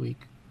happened last week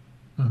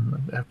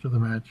after the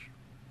match,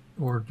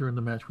 or during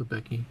the match with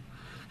Becky.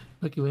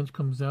 Becky Lynch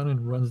comes down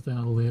and runs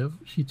down Liv.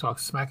 She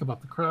talks smack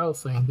about the crowd,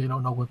 saying they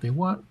don't know what they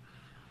want.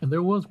 And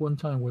there was one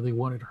time where they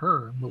wanted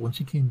her, but when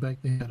she came back,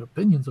 they had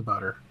opinions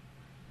about her.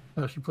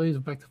 She plays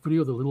back the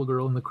video of the little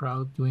girl in the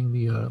crowd doing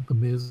the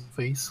Miz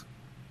face.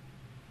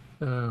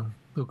 The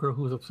girl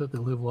who was upset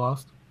that Liv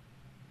lost.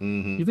 Do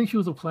you think she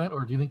was a plant,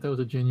 or do you think that was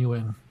a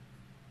genuine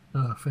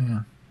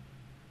fan?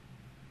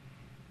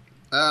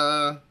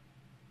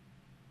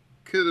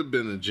 Could have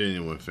been a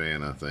genuine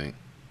fan, I think.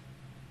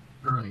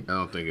 Right. I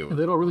don't think it was. And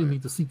they don't really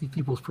need to seek these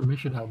people's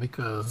permission out,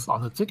 because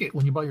on the ticket,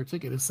 when you buy your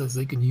ticket, it says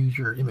they can use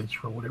your image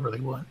for whatever they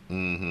want.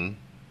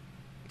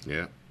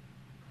 Yeah.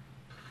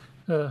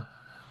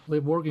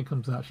 Liv Morgan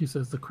comes out. She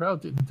says the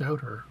crowd didn't doubt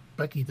her.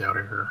 Becky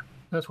doubted her.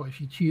 That's why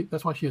she cheated.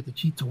 That's why she had to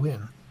cheat to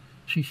win.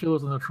 She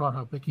shows on the trot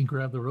how Becky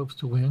grabbed the ropes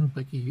to win.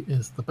 Becky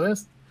is the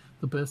best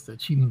at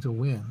cheating to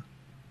win.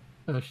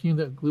 She and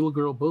that little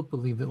girl both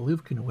believe that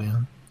Liv can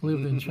win.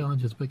 Liv then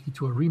challenges Becky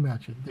to a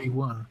rematch at day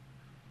 1.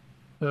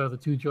 The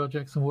two jaw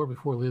jack some more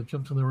before Liv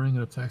jumps in the ring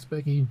and attacks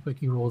Becky.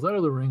 Becky rolls out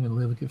of the ring and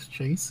Liv gives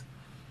chase.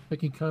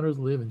 Becky counters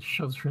Liv and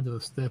shoves her into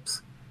the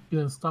steps. She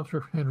then stomps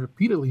her hand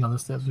repeatedly on the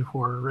steps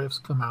before her refs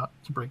come out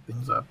to break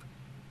things up.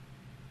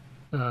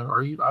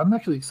 I'm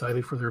actually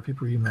excited for their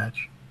pay-per-view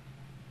match.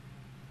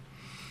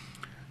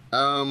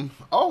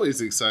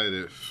 Always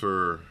excited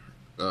for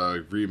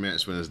a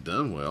rematch when it's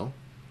done well.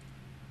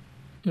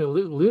 Yeah,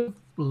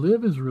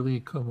 Liv has really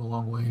come a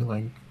long way.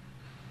 Like,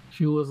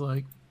 she was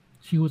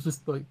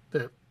just like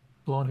that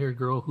blonde-haired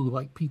girl who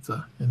liked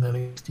pizza and then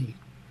NXT.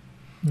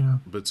 You know,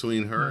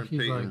 between her and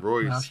Peyton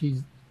Royce, now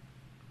she's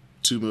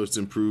two most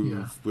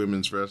improved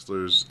women's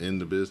wrestlers in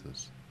the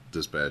business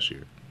this past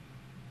year.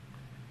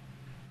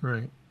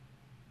 Right.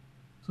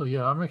 So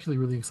yeah, I'm actually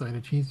really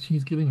excited.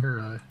 She's getting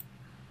her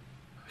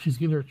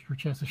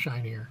chance to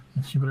shine here,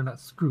 and she better not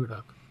screw it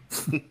up.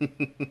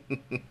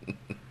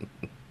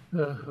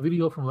 A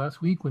video from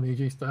last week when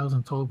AJ Styles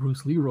and tall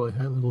Bruce Leroy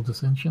had a little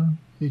dissension.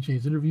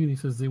 AJ's interviewed. He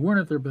says they weren't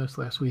at their best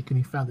last week, and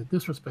he found it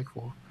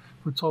disrespectful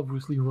for tall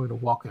Bruce Leroy to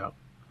walk out.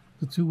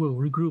 The two will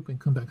regroup and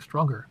come back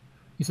stronger.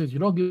 He says you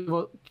don't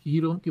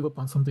give up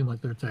on something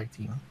like their tag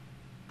team.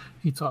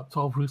 He taught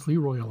tall Bruce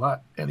Leroy a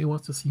lot, and he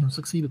wants to see him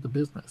succeed at the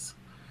business.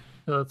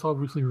 Tall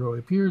Bruce Leroy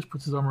appears,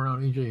 puts his arm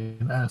around AJ,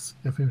 and asks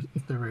if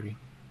they're ready.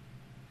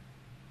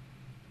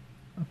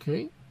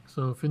 Okay,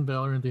 so Finn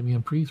Balor and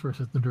Damian Priest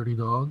versus the Dirty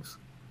Dogs.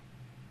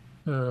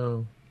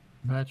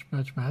 Match,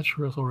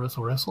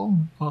 wrestle.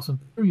 Austin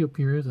Theory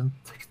appears and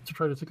to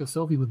try to take a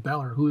selfie with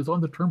Balor, who is on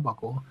the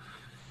turnbuckle.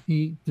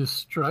 He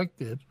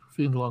distracted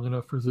Finn long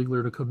enough for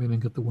Ziggler to come in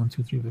and get the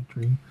 1-2-3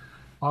 victory.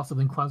 Austin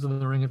then climbs into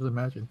the ring after the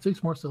match and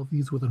takes more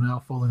selfies with a now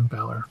fallen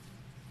Balor.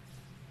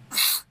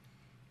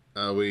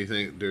 What do you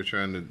think they're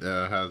trying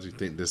to? How do you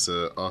think this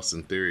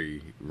Austin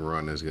Theory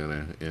run is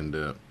gonna end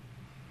up?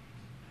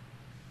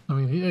 I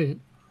mean,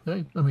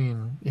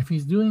 if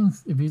he's doing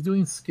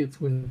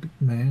skits with Big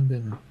Man,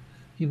 then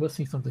he must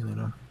see something in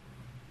him.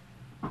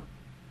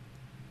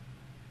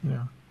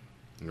 Yeah.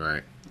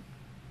 Right.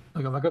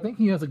 Like I think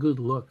he has a good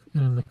look,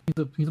 and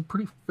he's a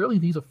fairly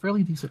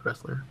decent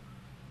wrestler.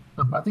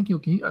 I think he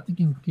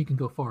can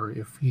go far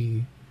if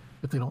they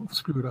don't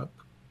screw it up.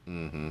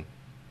 Mm-hmm.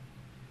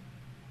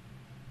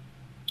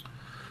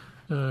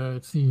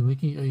 Let's see,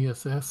 Nikki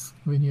ASS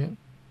vignette.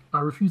 I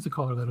refuse to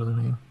call her that other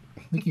name.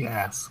 Nikki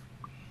Ass.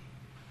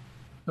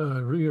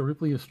 Rhea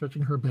Ripley is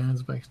stretching her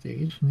bands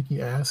backstage.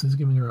 Nikki Ass is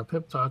giving her a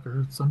pep talk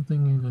or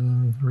something, and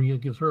then Rhea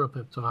gives her a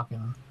pep talk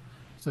and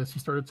says she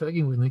started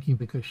tagging with Nikki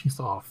because she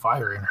saw a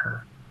fire in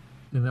her,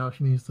 and now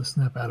she needs to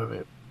snap out of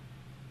it.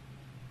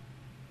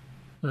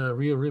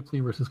 Rhea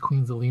Ripley versus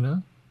Queen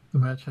Zelina. The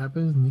match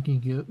happens.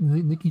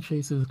 Nikki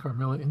chases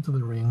Carmella into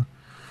the ring.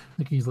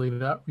 Nikki's laid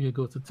it out. Rhea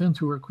goes to 10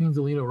 to her. Queen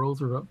Zelina rolls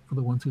her up for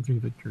the 1-2-3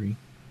 victory.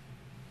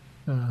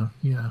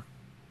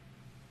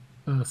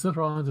 Seth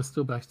Rollins is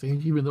still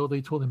backstage, even though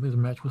they told him his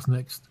match was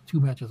next 2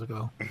 matches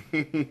ago.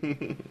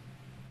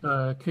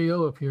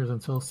 KO appears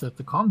and tells Seth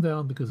to calm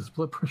down because his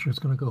blood pressure is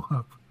going to go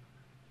up.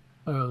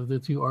 The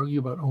two argue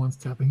about Owens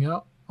tapping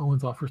out.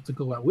 Owens offers to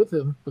go out with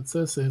him, but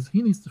Seth says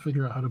he needs to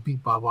figure out how to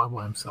beat Bob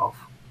by himself.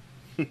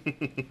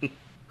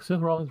 Seth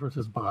Rollins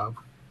versus Bob.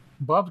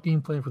 Bob's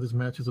game plan for this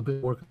match is a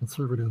bit more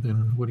conservative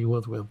than what he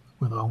was with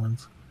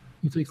Owens.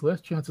 He takes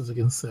less chances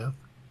against Seth.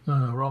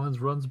 Rollins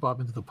runs Bob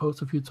into the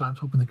post a few times,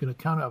 hoping to get a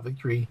count-out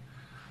victory.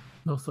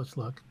 No such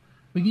luck.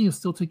 McGee is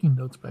still taking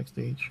notes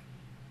backstage.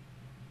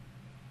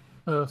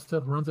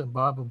 Seth runs at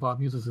Bob, but Bob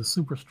uses his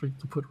super streak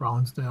to put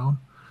Rollins down.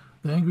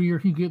 The angrier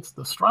he gets,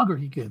 the stronger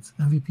he gets,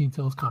 MVP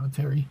tells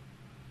commentary.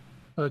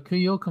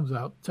 KO comes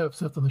out, taps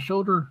Seth on the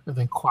shoulder, and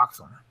then quacks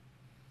him.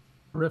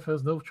 The ref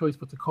has no choice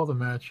but to call the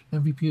match.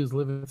 MVP is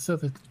livid.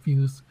 Seth is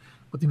confused,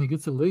 but then he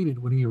gets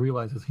elated when he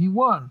realizes he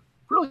won.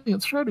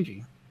 Brilliant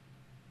strategy.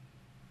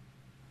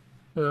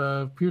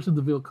 Pierce and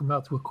DeVille come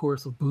out to a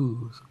chorus of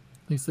boos.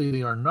 They say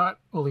they are not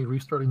only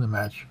restarting the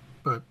match,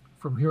 but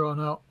from here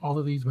on out, all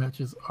of these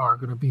matches are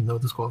going to be no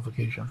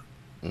disqualification.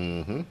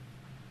 Mm-hmm.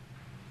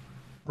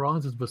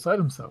 Rollins is beside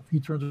himself. He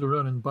turns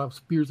around and Bob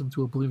spears him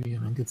to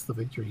oblivion and gets the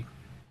victory.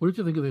 What did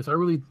you think of this? I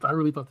really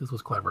thought this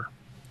was clever.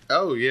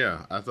 Oh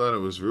yeah, I thought it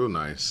was real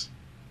nice.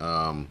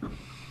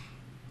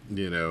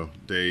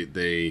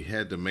 They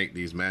had to make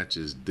these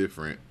matches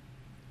different.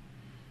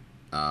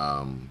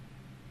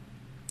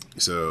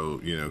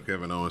 So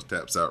Kevin Owens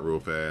taps out real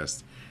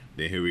fast.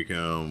 Then here we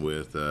come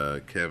with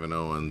Kevin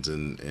Owens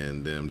and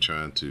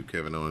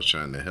Kevin Owens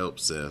trying to help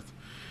Seth.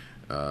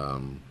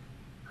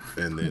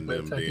 And then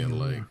them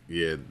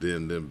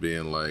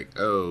being like,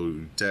 oh,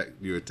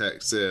 you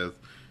attacked Seth,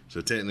 so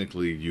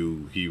technically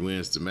he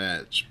wins the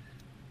match.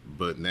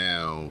 But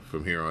now,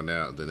 from here on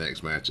out, the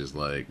next match is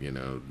like,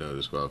 no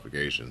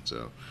disqualification.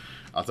 So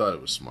I thought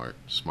it was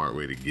smart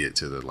way to get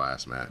to the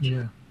last match.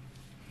 Yeah,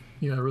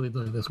 I really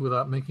did this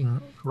without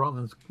making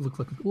Rollins look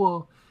like,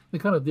 well, they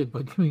kind of did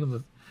by giving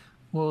him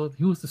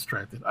he was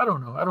distracted. I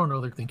don't know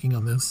they're thinking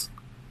on this.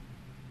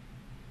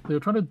 They were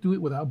trying to do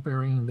it without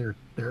burying their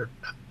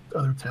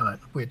other talent,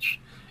 which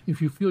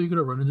if you feel you're going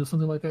to run into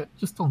something like that,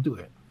 just don't do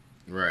it.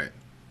 Right.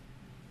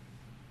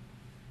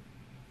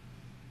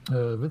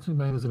 Vince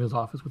McMahon is in his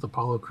office with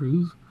Apollo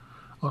Crews.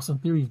 Austin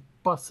Theory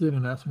busts in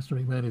and asks Mr.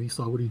 McMahon if he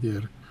saw what he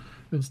did.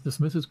 Vince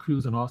dismisses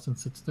Crews and Austin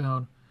sits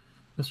down.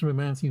 Mr.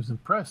 McMahon seems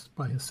impressed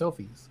by his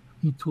selfies.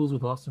 He tools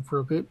with Austin for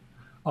a bit.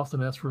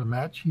 Austin asks for a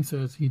match. He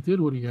says he did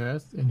what he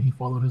asked and he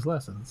followed his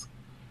lessons.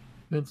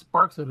 Vince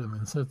barks at him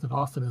and says that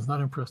Austin has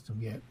not impressed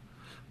him yet.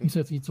 He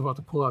says he's about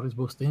to pull out his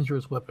most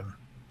dangerous weapon,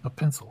 a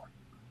pencil.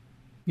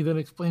 He then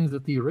explains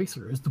that the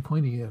eraser is the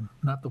pointy end,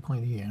 not the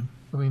pointy end.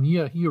 I mean,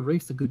 yeah, he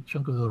erased a good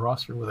chunk of the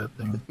roster with that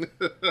thing.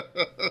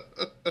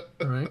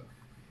 All right?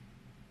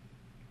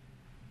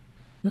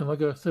 Yeah,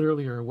 like I said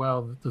earlier,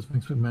 wow, this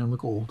makes McMahon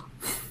look old.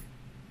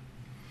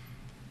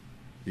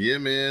 Yeah,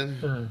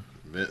 man.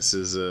 Vince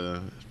is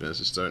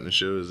starting to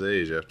show his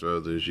age after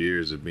all those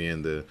years of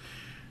being the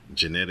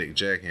genetic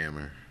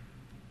jackhammer.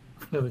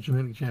 Yeah, the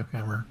genetic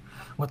jackhammer.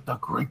 with the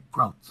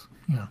grapefruits.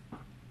 Yeah.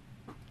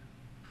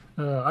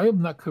 I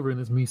am not covering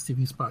this Miz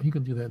TV spot. You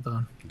can do that,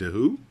 Don. The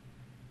who?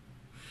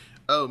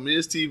 Oh,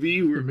 Miz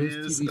TV, where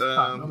Miz TV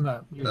spot. I'm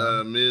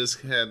not. Miz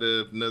had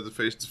another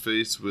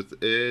face-to-face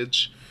with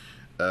Edge.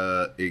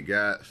 It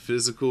got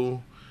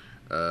physical.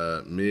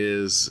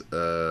 Miz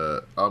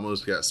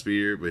almost got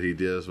speared, but he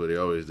does what he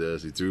always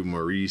does. He threw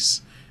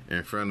Maurice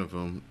in front of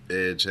him.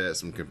 Edge had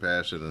some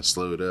compassion and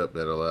slowed up.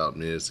 That allowed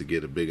Miz to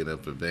get a big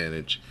enough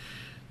advantage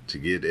to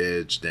get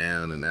Edge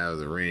down and out of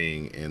the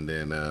ring. And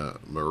then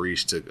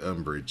Maurice took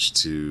umbrage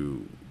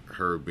to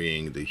her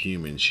being the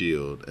human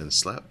shield and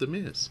slapped the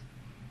Miz.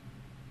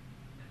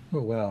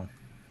 Oh, wow.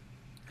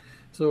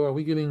 So are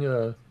we getting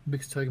a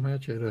mixed tag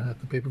match at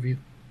the pay-per-view?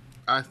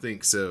 I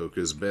think so,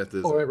 because Beth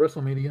is. Oh, at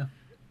WrestleMania?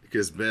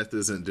 Because Beth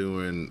isn't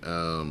doing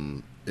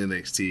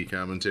NXT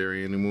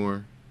commentary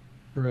anymore.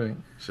 Right.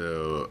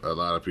 So a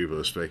lot of people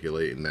are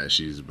speculating that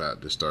she's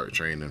about to start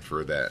training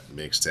for that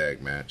mixed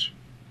tag match.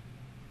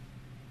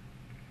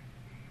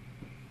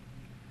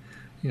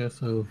 Yeah,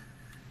 so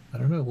I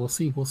don't know. We'll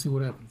see. We'll see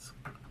what happens.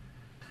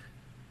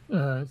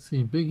 Let's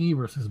see. Big E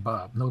versus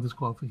Bob. No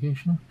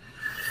disqualification.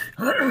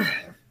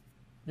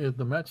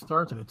 The match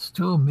starts and it's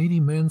still meaty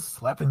men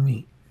slapping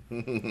meat.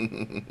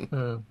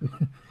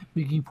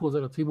 Big E pulls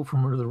out a table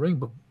from under the ring,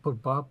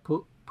 but Bob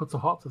puts a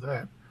halt to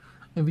that.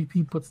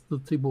 MVP puts the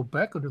table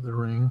back under the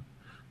ring.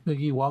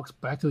 Big E walks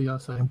back to the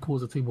outside and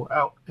pulls the table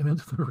out and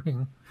into the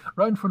ring,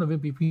 right in front of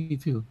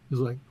MVP too. He's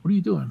like, "What are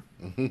you doing?"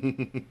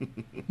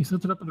 He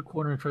sets it up in the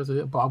corner and tries to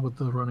hit Bob with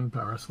the running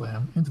power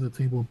slam into the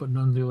table, but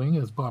none doing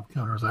as Bob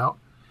counters out.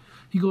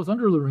 He goes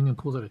under the ring and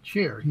pulls out a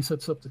chair. He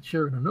sets up the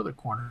chair in another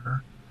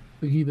corner.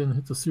 Big E then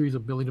hits a series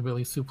of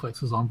belly-to-belly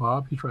suplexes on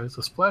Bob. He tries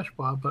to splash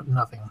Bob, but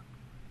nothing.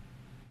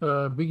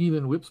 Big E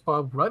then whips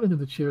Bob right into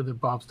the chair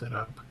that Bob set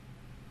up.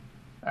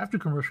 After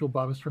commercial,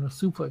 Bob is trying to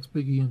suplex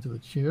Big E into the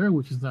chair,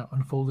 which is now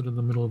unfolded in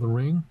the middle of the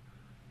ring.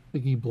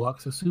 Big E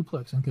blocks the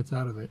suplex and gets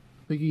out of it.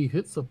 Big E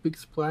hits a big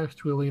splash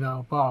to a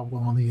laid-out Bob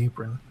while on the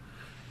apron.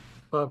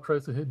 Bob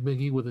tries to hit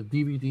Big E with a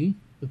DVD,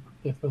 the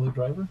Death Valley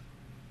Driver.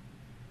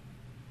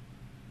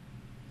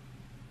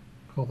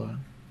 Hold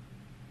on.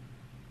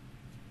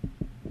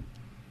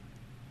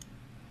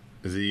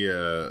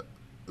 The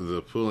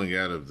pulling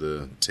out of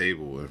the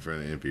table in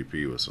front of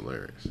MPP was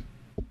hilarious.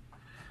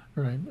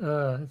 All right.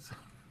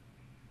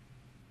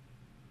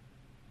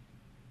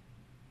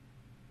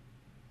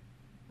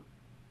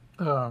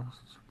 Oh,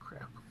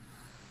 crap.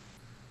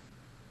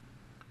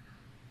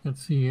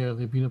 Let's see.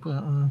 They beat up.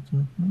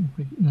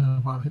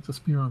 Bob hits a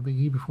spear on Big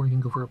E before he can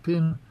go for a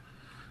pin.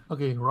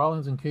 Okay,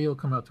 Rollins and KO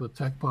come out to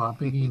attack Bob.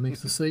 Big E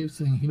makes the save,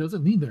 saying he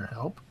doesn't need their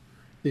help.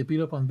 They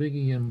beat up on Big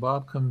E, and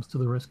Bob comes to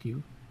the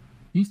rescue.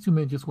 These two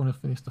men just want to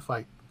finish the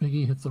fight. Big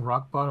E hits the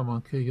rock bottom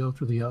on KO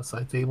through the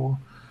outside table.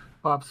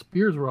 Bob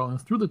spears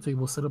Rollins through the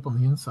table set up on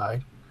the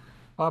inside.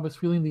 Bob is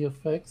feeling the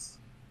effects.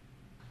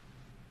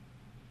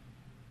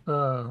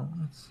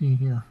 Let's see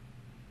here.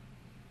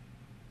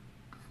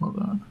 Hold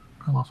on.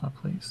 I lost my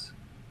place.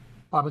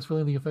 Bob is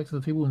feeling the effects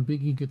of the table when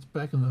Big E gets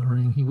back in the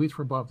ring. He waits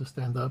for Bob to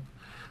stand up.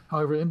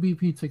 However,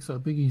 MVP takes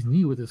out Big E's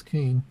knee with his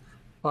cane.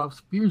 Bob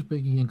spears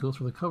Big E and goes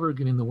for the cover,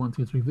 getting the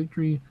 1-2-3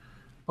 victory.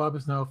 Bob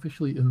is now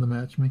officially in the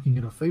match, making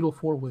it a fatal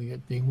four-way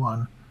at day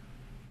one.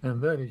 And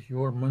that is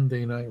your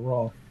Monday Night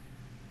Raw.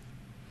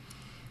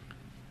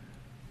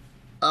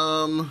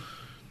 I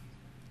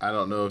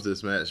don't know if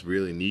this match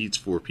really needs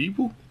 4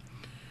 people,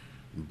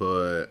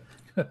 but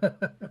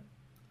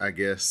I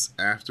guess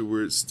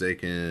afterwards they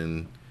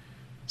can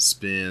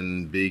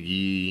spin Big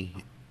E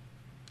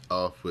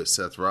off with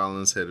Seth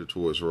Rollins headed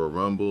towards Royal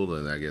Rumble,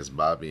 and I guess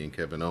Bobby and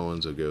Kevin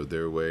Owens will go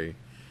their way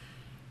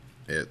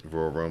at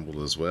Royal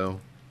Rumble as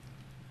well.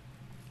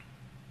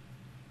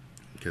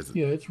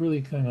 Yeah, it's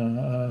really kind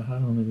of, I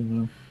don't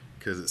even know.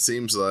 Because it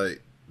seems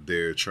like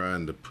they're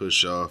trying to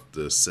push off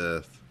the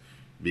Seth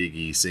Big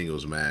E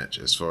singles match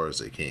as far as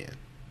they can.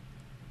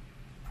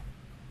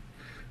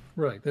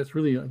 Right, that's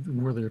really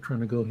where they're trying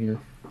to go here.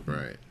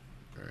 Right.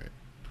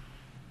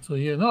 So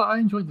yeah, no, I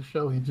enjoyed the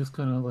show. It just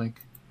kind of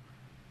like,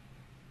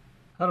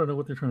 I don't know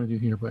what they're trying to do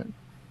here, but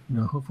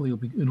hopefully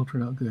it'll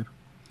turn out good.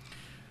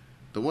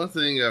 The one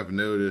thing I've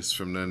noticed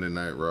from Monday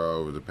Night Raw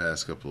over the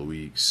past couple of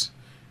weeks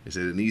is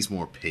that it needs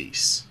more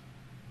pace.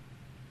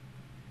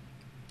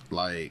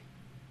 Like,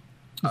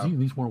 it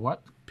needs more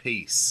what?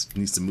 Pace. It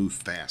needs to move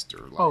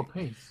faster. Like,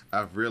 pace.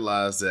 I've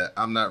realized that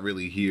I'm not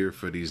really here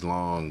for these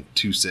long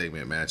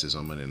 2-segment matches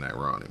on Monday Night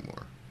Raw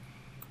anymore.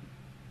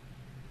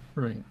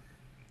 Right.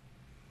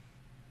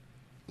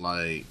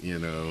 Like,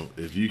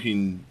 if you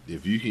can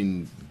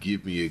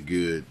give me a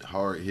good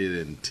hard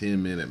hitting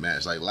 10-minute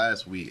match, like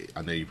last week,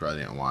 I know you probably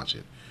didn't watch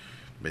it,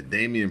 but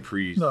Damian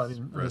Priest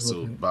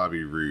wrestled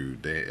Bobby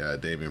Roode.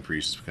 Damian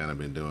Priest has kind of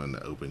been doing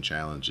the open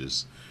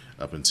challenges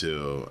up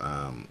until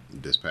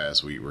this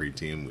past week where he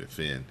teamed with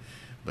Finn,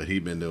 but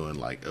he'd been doing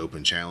like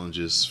open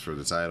challenges for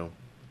the title.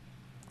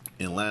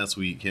 And last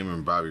week, him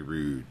and Bobby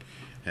Roode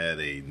had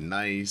a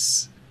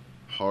nice,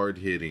 hard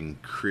hitting,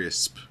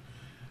 crisp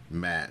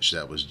match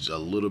that was a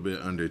little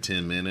bit under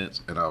 10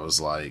 minutes, and I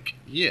was like,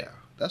 yeah,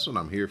 that's what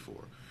I'm here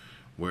for.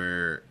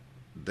 Where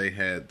they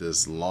had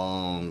this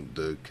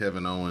the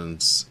Kevin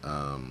Owens,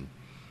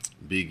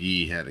 Big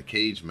E had a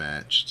cage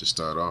match to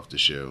start off the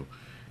show,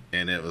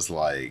 and it was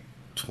like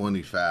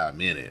 25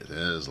 minutes, and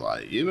it was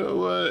like, you know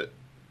what?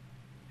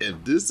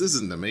 If this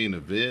isn't the main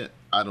event,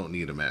 I don't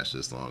need a match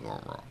this long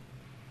on Raw.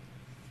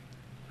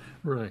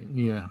 Right,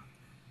 yeah.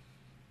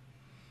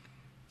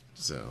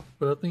 So,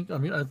 but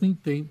I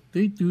think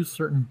they do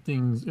certain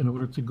things in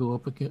order to go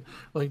up against,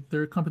 like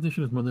their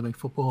competition is Monday Night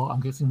Football. I'm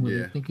guessing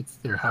when they think it's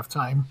their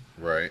halftime,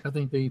 right? I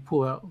think they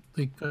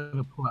kind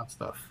of pull out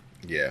stuff.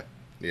 Yeah,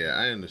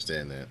 I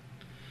understand that,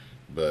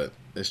 but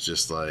it's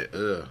just like,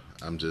 I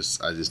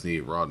just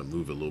need Raw to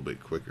move a little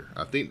bit quicker.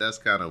 I think that's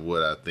kind of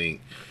what I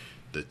think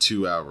the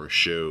 2-hour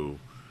show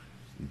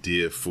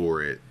did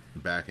for it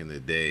back in the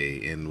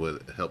day, and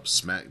what helped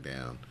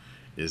SmackDown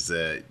is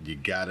that you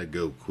gotta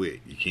go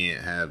quick. You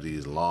can't have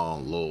these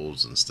long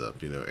lulls and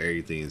stuff. You know,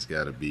 everything's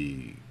gotta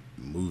be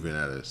moving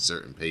at a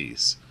certain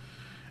pace.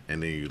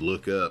 And then you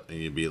look up and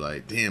you be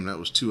like, damn, that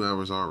was 2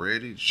 hours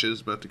already? The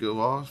show's about to go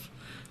off?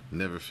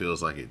 Never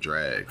feels like it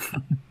dragged.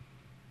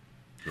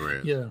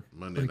 Whereas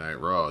Monday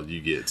Night Raw,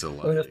 you get to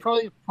like... I mean, it's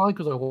probably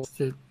because I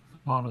watched it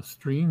on a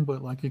stream,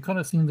 but like it kind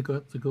of seemed to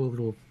go a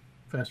little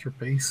faster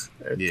pace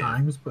at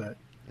times. But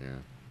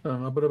but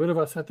I bet if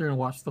I sat there and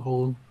watched the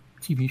whole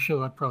TV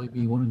show, I'd probably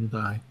be wanting to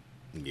die.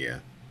 Yeah,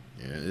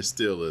 it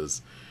still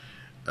is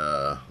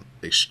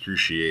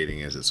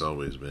excruciating as it's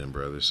always been,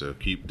 brother. So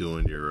keep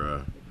doing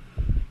your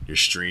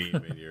stream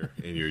and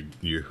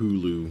your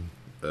Hulu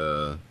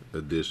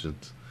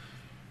editions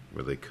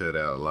where they cut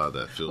out a lot of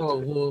that filter. Oh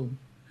well,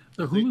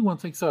 the Hulu one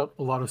takes out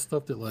a lot of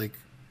stuff that like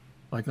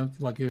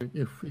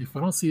if I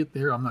don't see it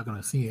there, I'm not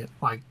gonna see it.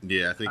 Like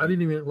I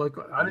didn't even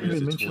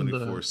mention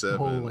the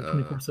whole like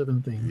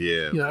 24/7 thing.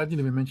 Yeah, I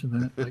didn't even mention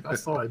that. Like I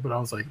saw it, but I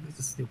was like, this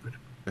is stupid.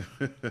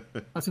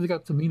 I see they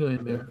got Tamina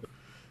in there.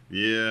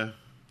 Yeah,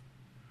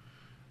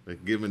 they're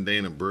giving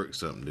Dana Brooke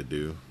something to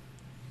do.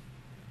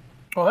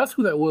 Oh, that's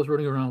who that was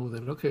running around with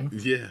it. Okay.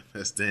 Yeah,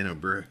 that's Dana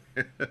Brooke.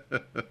 Because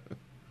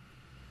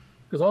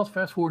I was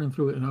fast forwarding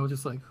through it, and I was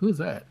just like, who's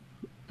that?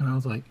 And I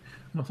was like,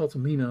 and I saw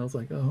Tamina. I was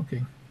like, oh,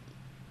 okay.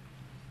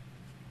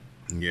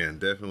 Yeah,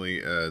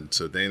 definitely.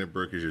 So Dana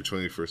Brooke is your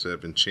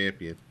 24/7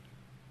 champion.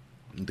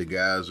 The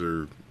guys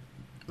are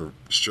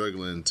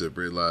struggling to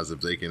realize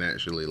if they can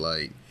actually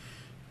like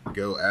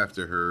go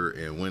after her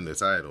and win the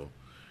title.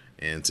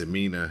 And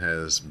Tamina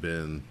has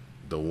been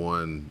the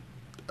one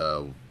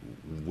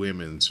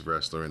women's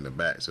wrestler in the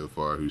back so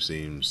far who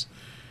seems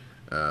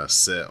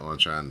set on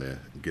trying to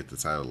get the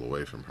title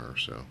away from her.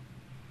 So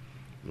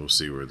we'll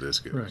see where this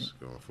goes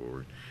going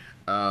forward.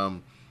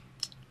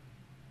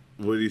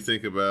 What do you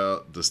think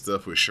about the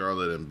stuff with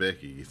Charlotte and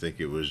Becky? You think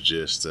it was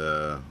just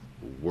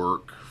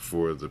work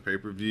for the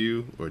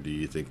pay-per-view, or do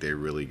you think they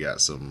really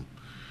got some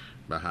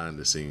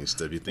behind-the-scenes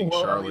stuff? You think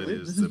Charlotte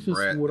is the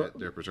brat that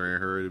they're portraying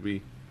her to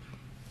be?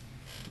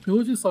 It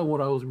was just like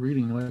what I was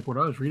reading. Like what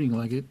I was reading,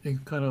 like it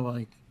kind of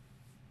like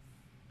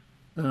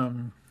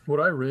what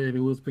I read.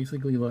 It was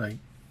basically like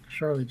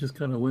Charlotte just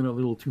kind of went a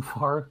little too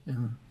far,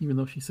 and even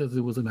though she says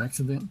it was an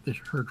accident,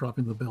 her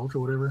dropping the belt or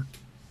whatever.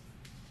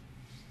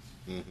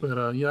 But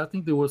I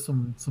think there was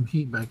some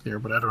heat back there,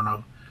 but I don't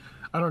know.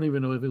 I don't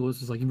even know if it was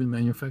just like even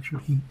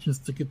manufactured heat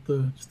just to get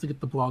the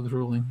blogs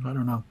rolling. I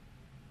don't know.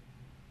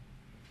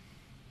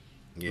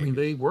 Yeah. I mean,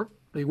 they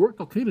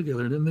worked okay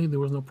together, didn't they? There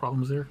was no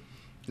problems there.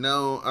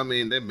 No, I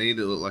mean they made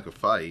it look like a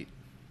fight,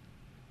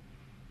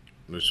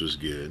 which was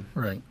good.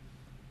 Right.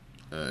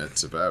 At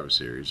Survivor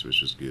Series,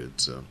 which was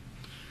good. So,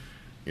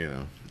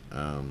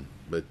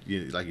 but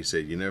like you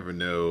said, you never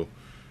know.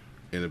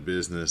 In a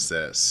business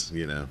that's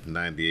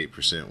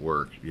 98%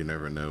 work, you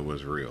never know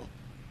what's real.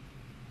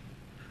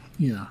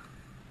 Yeah.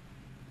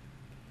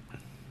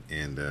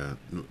 And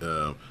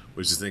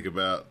what you think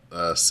about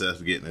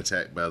Seth getting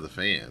attacked by the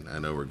fan? I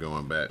know we're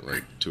going back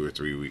like 2 or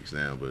 3 weeks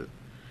now, but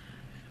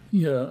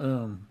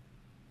yeah,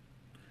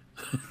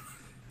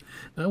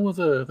 that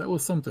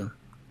was something.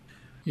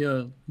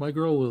 Yeah, my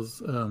girl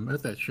was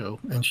at that show,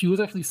 and she was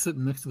actually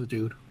sitting next to the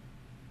dude,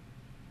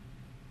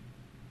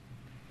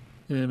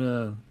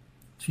 and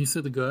she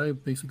said the guy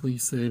basically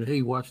said,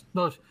 "Hey,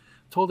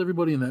 told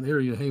everybody in that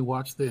area, hey,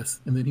 watch this,"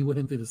 and then he went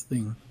into this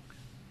thing.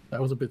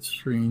 That was a bit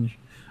strange.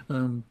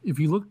 If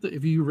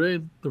you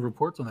read the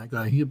reports on that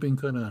guy, he had been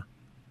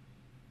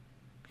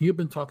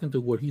talking to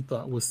what he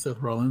thought was Seth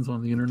Rollins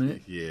on the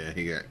internet. Yeah,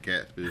 he got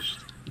catfished.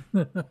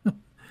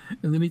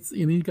 And then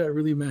he got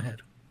really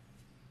mad.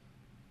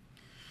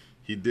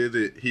 He did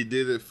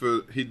it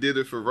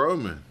for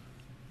Roman.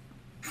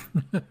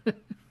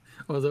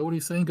 Oh, is that what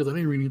he's saying? Because I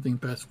didn't read anything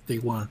past day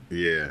one.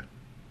 Yeah.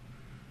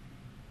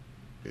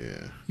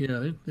 Yeah,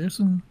 there's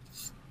some...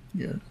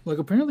 Yeah. Like,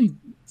 apparently,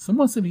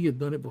 someone said he had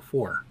done it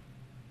before.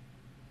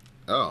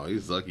 Oh,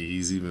 he's lucky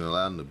he's even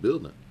allowed in the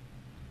building.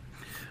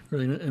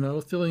 Right, and I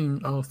was telling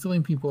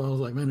people, I was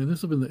like, man, if this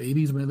had been the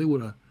 80s, man, they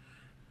would have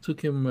took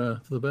him to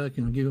the back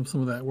and gave him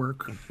some of that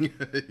work.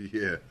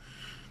 Yeah.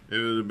 It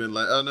would have been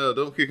like, oh no,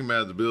 don't kick him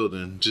out of the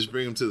building. Just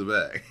bring him to the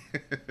back.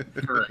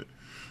 Correct.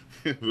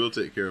 We'll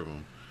take care of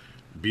him.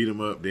 Beat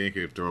him up, then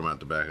throw him out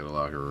the back of the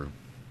locker room.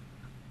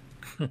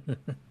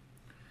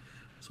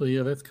 So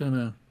yeah, that's kind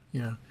of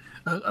yeah.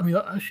 I mean,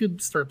 I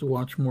should start to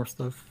watch more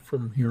stuff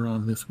from here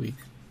on this week.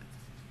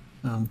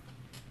 Do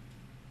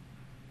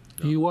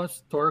you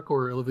watch Dark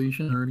or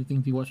Elevation or anything?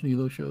 Do you watch any of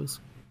those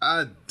shows?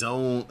 I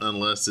don't,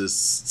 unless it's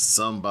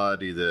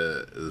somebody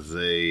that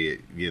they,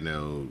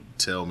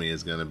 tell me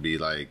is going to be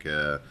like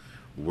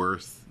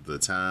worth the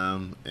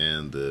time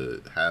and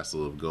the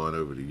hassle of going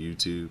over to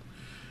YouTube.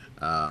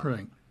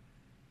 Right.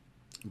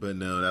 But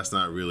no, that's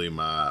not really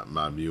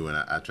my view, and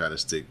I try to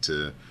stick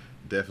to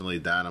definitely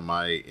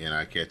Dynamite, and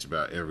I catch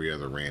about every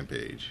other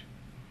Rampage.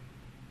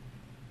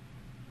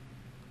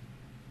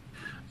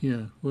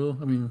 Yeah, well,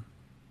 I mean,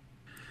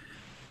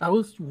 I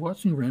was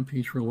watching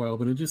Rampage for a while,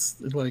 but I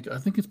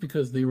think it's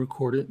because they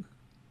record it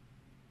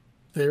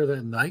there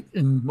that night,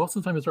 and most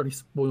of the time it's already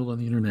spoiled on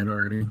the internet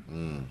already,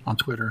 on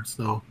Twitter,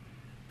 so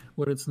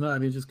when it's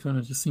not, it just kind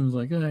of just seems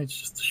like, it's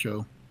just a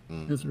show.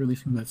 It doesn't really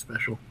seem that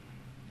special.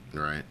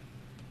 Right.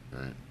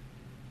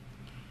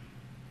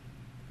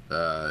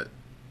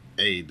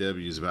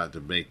 AEW is about to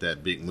make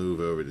that big move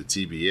over to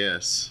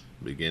TBS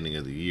beginning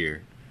of the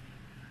year,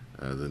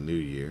 the new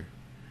year.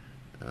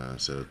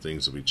 So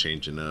things will be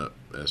changing up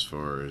as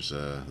far as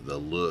the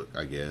look,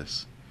 I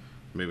guess.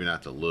 Maybe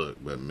not the look,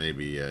 but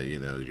maybe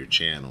your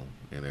channel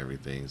and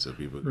everything, so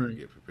people can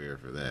get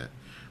prepared for that.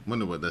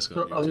 Wonder what that's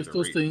going to do. Are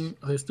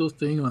they still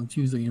staying on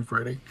Tuesday and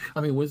Friday?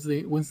 I mean,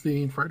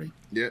 Wednesday and Friday.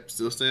 Yep,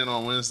 still staying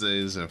on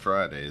Wednesdays and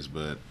Fridays,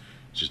 but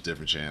just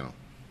different channel.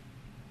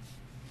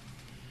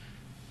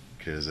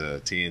 Because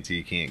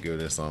TNT can't go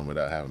this long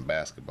without having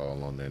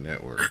basketball on their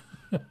network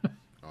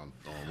on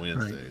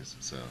Wednesdays.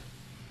 Right.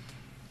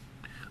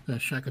 So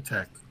Shack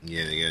Attack.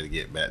 Yeah, they got to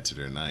get back to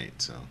their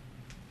night. So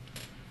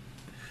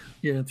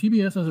yeah,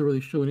 TBS doesn't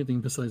really show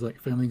anything besides like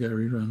Family Guy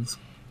reruns.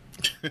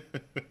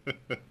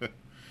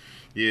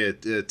 Yeah,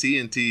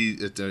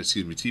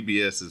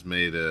 TBS has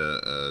made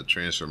a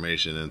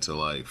transformation into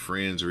like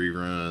Friends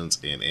reruns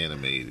and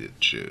animated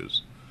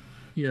shows.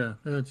 Yeah,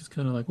 just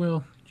kind of like,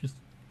 well, just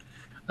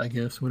I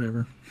guess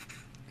whatever.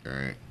 All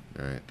right.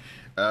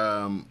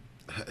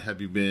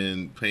 Have you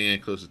been paying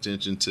close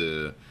attention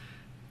to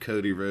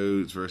Cody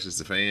Rhodes versus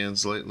the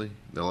fans lately?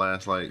 The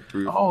last like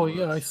 3 or 4 months?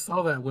 Yeah, I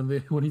saw that when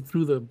he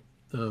threw the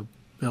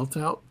belt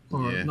out,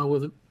 or no,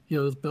 was it? Yeah,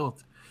 it was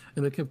belt,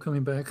 and they kept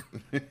coming back.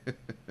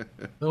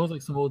 That was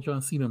like some old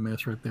John Cena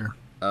mess right there.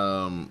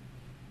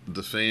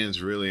 The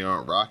fans really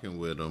aren't rocking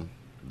with him.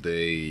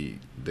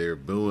 They're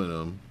booing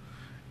him,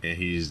 and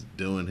he's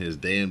doing his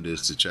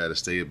damnedest to try to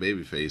stay a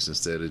babyface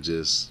instead of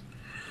just.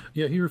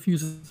 Yeah, he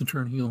refuses to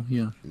turn heel.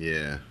 Yeah.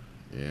 Yeah.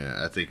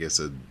 I think it's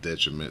a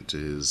detriment to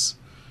his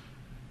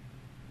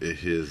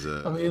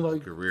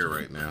career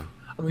right now.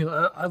 I mean,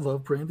 I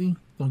love Brandy.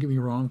 Don't get me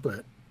wrong,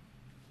 but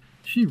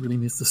she really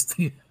needs to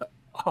stay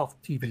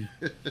off TV.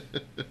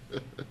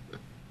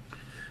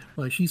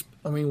 Like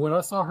when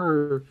I saw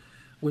her,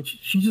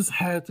 she just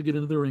had to get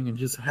into the ring and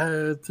just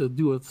had to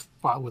do a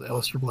spot with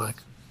Aleister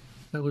Black.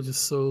 That was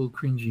just so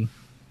cringy.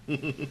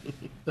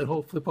 That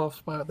whole flip off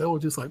spot, that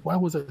was just like, why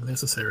was that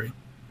necessary?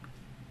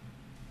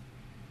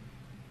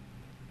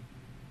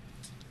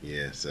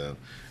 Yeah, so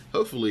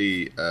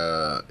hopefully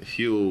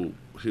he'll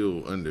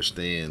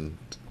understand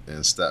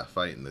and stop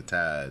fighting the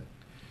tide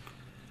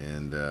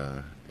and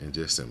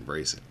just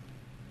embrace it.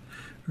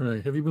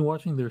 Right. Have you been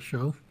watching their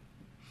show?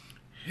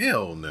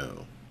 Hell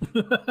no.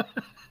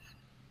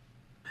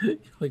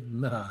 Like,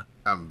 nah.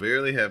 I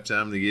barely have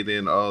time to get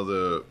in all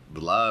the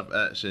live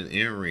action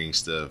in-ring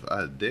stuff.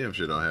 I damn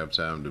sure don't have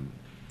time to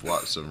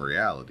watch some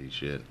reality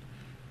shit.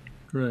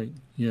 Right,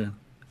 yeah.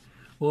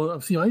 Well,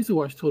 see, I used to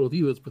watch Total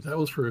Divas, but that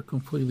was for a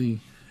completely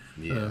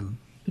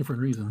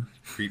different reason.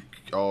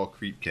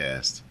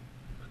 Creepcast.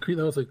 That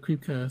was a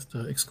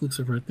Creepcast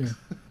exclusive right there.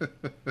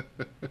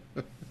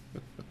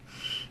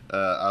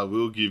 I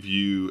will give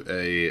you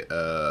give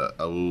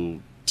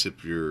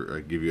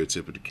you a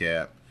tip of the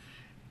cap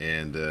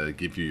and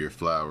give you your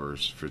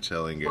flowers for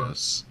telling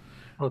us.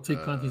 I'll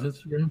take Conti's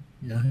Instagram.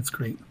 Yeah, it's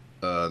great.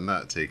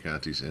 Not take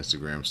Conti's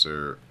Instagram,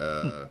 sir.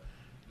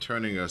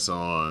 Turning us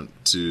on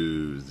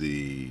to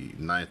the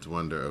ninth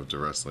wonder of the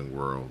wrestling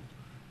world,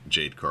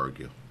 Jade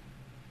Cargill.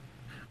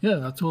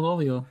 Yeah, I told all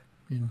of y'all.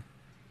 Yeah.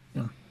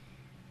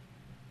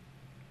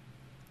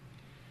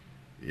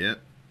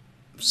 Yep.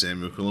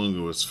 Samuel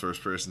Kalunga was the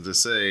first person to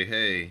say,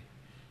 hey,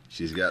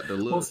 she's got the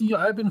look. Well, see,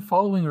 I've been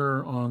following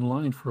her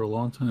online for a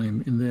long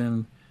time, and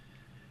then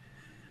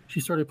she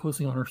started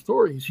posting on her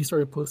stories. She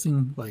started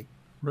posting like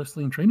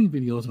wrestling training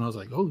videos, and I was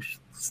like, oh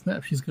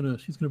snap, she's gonna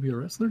be a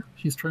wrestler.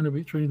 She's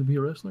training to be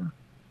a wrestler.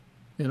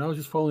 And I was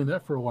just following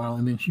that for a while,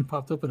 and then she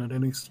popped up in an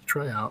NXT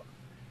tryout,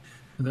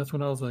 and that's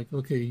when I was like,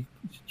 okay,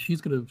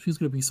 she's gonna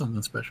be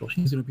something special.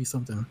 She's gonna be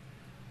something.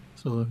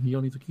 So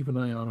y'all need to keep an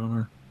eye out on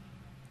her.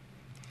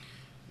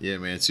 Yeah,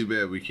 man, too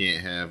bad we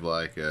can't have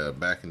like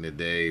back in the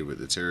day with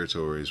the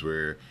territories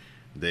where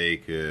they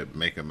could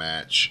make a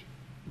match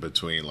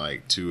between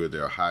like two of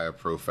their higher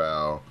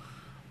profile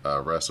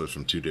wrestlers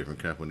from two different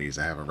companies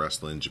and having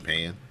wrestled in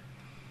Japan.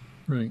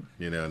 Right.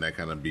 You know, and that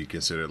kind of be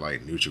considered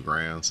like neutral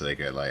ground, so they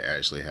could like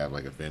actually have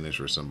like a finish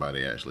where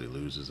somebody actually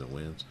loses and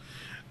wins.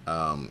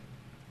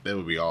 That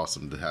would be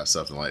awesome to have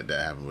something like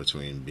that happen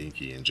between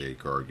Binky and Jade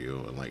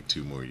Cargill in like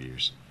 2 more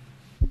years.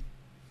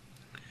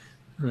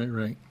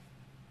 Right.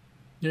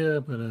 Yeah,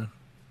 but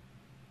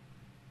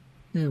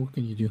yeah, what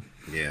can you do?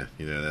 Yeah,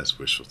 you know, that's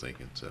wishful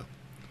thinking. So,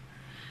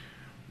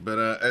 but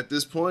at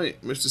this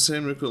point, Mr.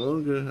 Samuel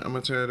Kalunga, I'm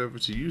gonna turn it over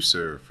to you,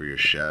 sir, for your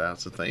shout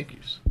outs and thank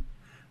yous.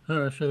 All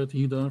right, shout out to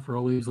you, Don, for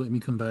always letting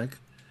me come back.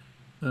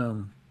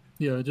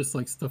 Yeah, just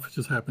like stuff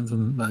just happens,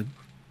 and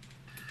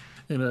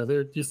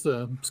they're just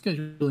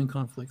scheduling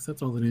conflicts.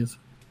 That's all it is.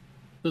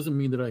 Doesn't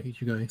mean that I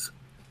hate you guys.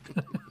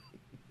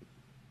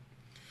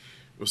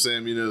 Well,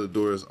 Sam, you know the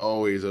door is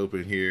always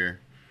open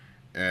here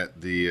at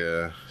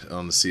the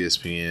on the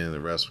CSPN, the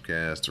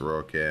WrestleCast, the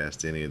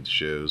Rawcast, any of the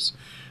shows.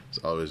 It's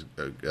always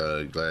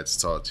glad to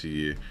talk to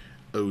you,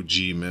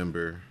 OG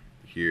member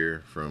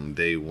here from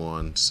day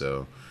one.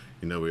 So,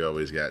 you know we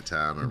always got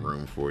time and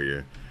room for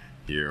you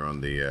here on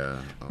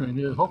the.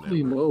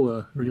 Hopefully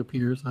Mo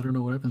reappears. I don't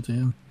know what happened to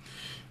him.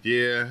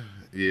 Yeah.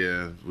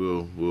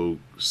 We'll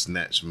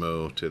snatch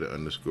Mo to the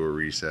 _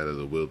 Reese out of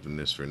the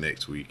wilderness for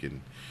next week,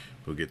 and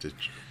we'll get the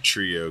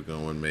trio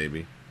going.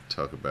 Maybe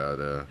talk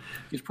about.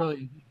 He's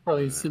probably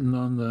sitting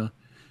on the.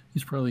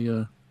 He's probably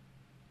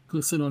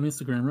sitting on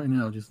Instagram right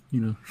now. Just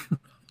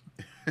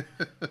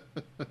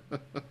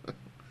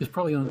He's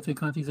probably on Tay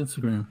Conti's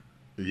Instagram.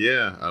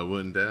 Yeah, I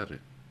wouldn't doubt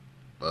it.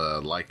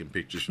 Liking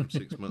pictures from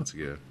 6 months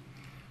ago.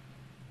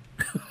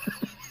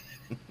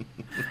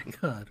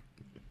 God.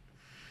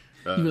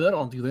 Even I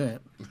don't do that.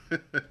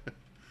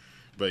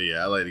 But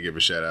yeah, I like to give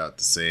a shout out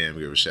to Sam,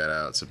 give a shout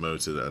out to Mo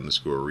to the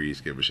 _ Reese,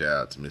 give a shout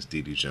out to Miss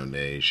Didi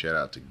Jonay, shout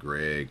out to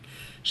Greg,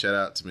 shout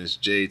out to Miss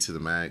J to the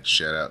Max,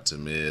 shout out to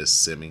Miss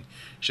Simi,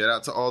 shout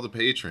out to all the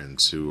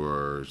patrons who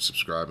are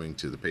subscribing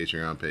to the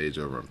Patreon page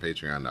over on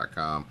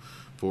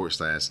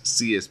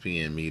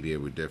patreon.com/CSPN Media.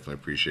 We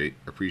definitely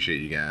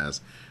appreciate you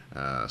guys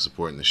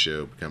supporting the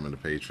show, becoming a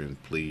patron.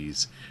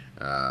 Please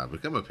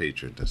become a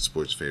patron to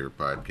support your favorite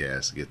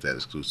podcast, get that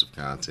exclusive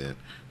content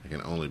that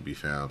can only be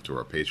found through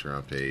our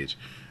Patreon page.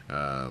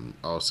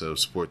 Also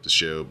support the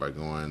show by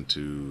going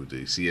to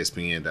the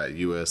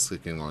CSPN.us,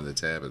 clicking on the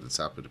tab at the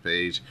top of the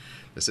page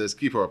that says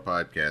keep our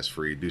podcast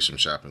free. Do some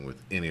shopping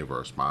with any of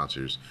our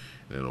sponsors,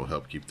 and it'll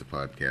help keep the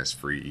podcast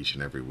free each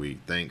and every week.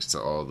 Thanks to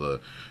all the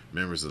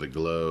members of the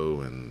Glow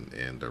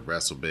and the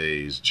Wrestle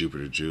Bays,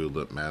 Jupiter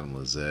Julep, Madam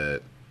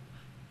Lizette,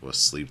 What's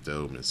Sleep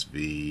Though, Miss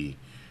V,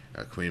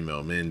 Queen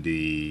Mel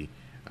Mindy,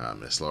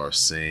 Miss Laura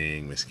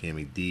Singh, Miss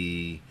Cammy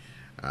D.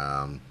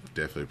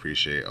 Definitely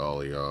appreciate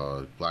all of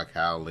y'all. Black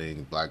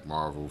Howling, Black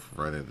Marvel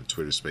for running the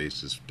Twitter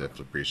Spaces.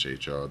 Definitely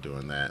appreciate y'all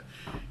doing that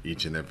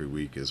each and every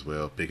week as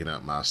well. Picking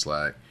up my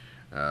slack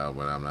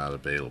when I'm not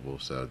available.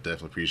 So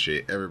definitely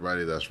appreciate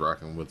everybody that's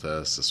rocking with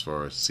us as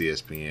far as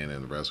CSPN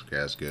and the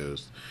WrestleCast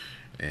goes.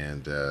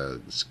 And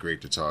it's great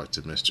to talk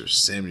to Mr.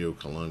 Samuel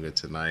Kalunga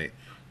tonight.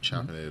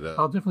 Chopping it up.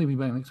 I'll definitely be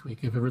back next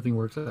week if everything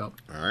works out.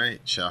 All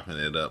right, chopping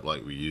it up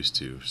like we used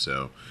to.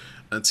 So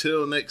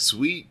until next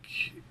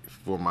week,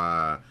 for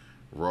my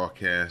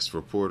Rawcast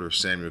reporter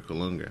Samuel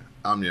Kalunga,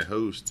 I'm your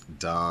host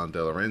Don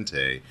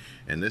Delarente,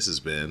 and this has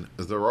been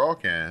the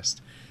Rawcast.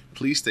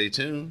 Please stay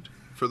tuned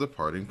for the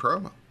parting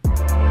promo.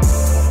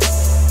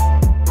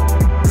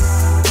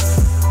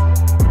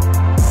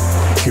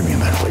 Give me a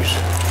minute, please.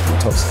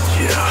 Toast.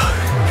 Yeah.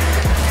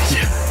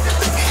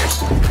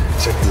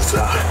 Check this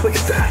out. Look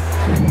at that.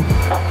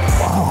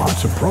 Wow,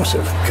 that's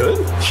impressive. Good?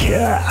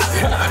 Yeah.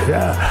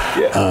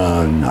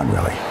 Not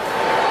really.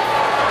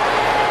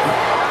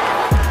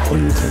 What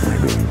do you think?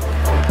 Maybe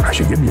I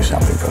should give you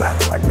something for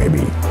that. Like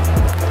maybe a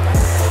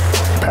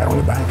pat on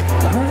the back.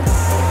 All right.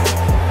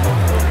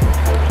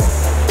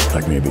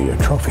 Like maybe a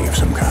trophy of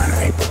some kind,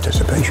 a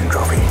participation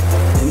trophy.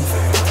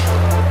 Anything.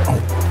 Oh,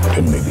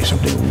 then maybe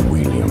something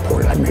really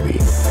important, like maybe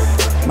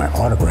my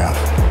autograph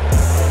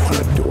on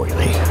a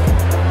doily.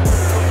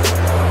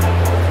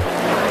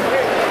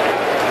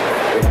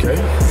 Okay.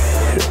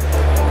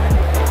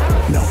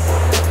 No.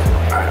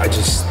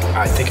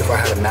 I think if I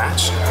had a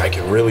match, I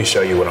could really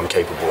show you what I'm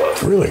capable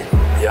of. Really?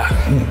 Yeah.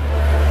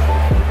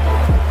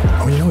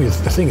 Oh, you know,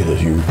 the thing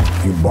is, you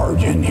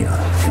barge in here.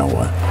 You know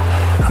what?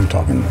 I'm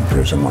talking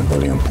to someone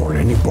really important,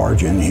 and you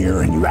barge in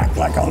here and you act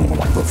like, I don't know,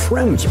 like we're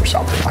friends or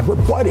something, like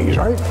we're buddies,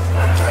 right?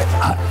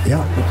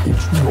 Yeah,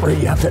 it's great.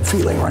 You have that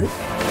feeling, right?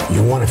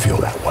 You want to feel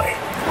that way.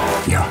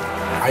 Yeah.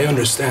 I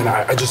understand.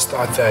 I just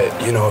thought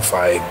that, you know, if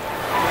I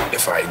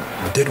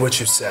did what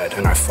you said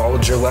and I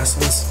followed your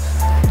lessons,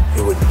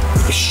 it would...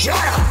 Shut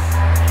up!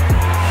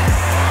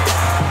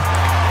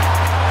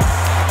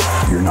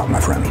 You're not my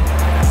friend.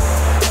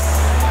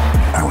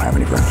 I don't have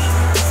any friends.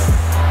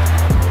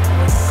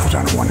 Because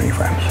I don't want any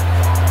friends.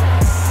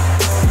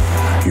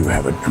 You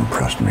haven't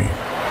impressed me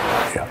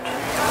yet.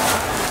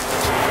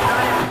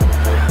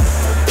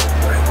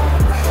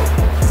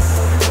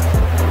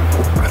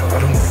 I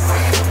don't...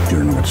 You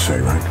don't know what to say,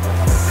 right?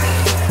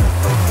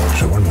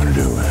 So what I'm going to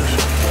do is,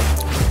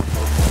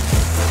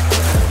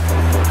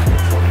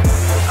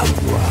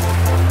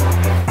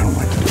 I don't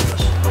like to do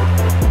this,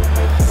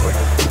 but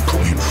you put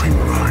me in frame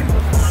of mind.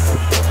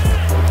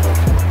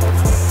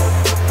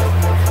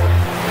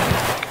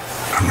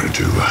 I'm going to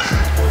do, I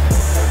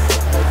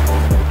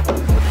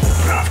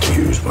have to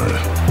use one of the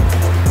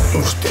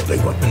most deadly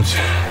weapons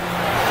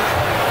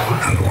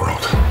in the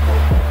world.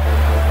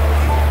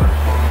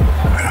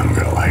 And I'm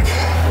gonna like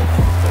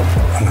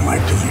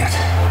doing it.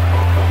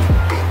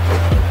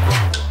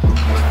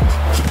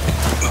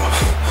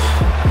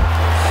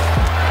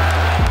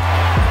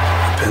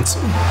 A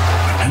pencil? A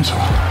pencil?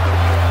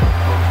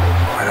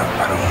 I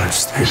don't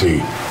understand. You see,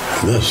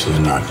 this is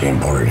not the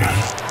important.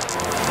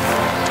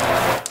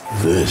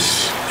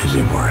 This is the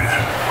important.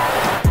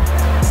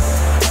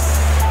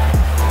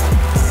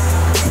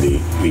 The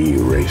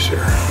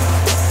eraser.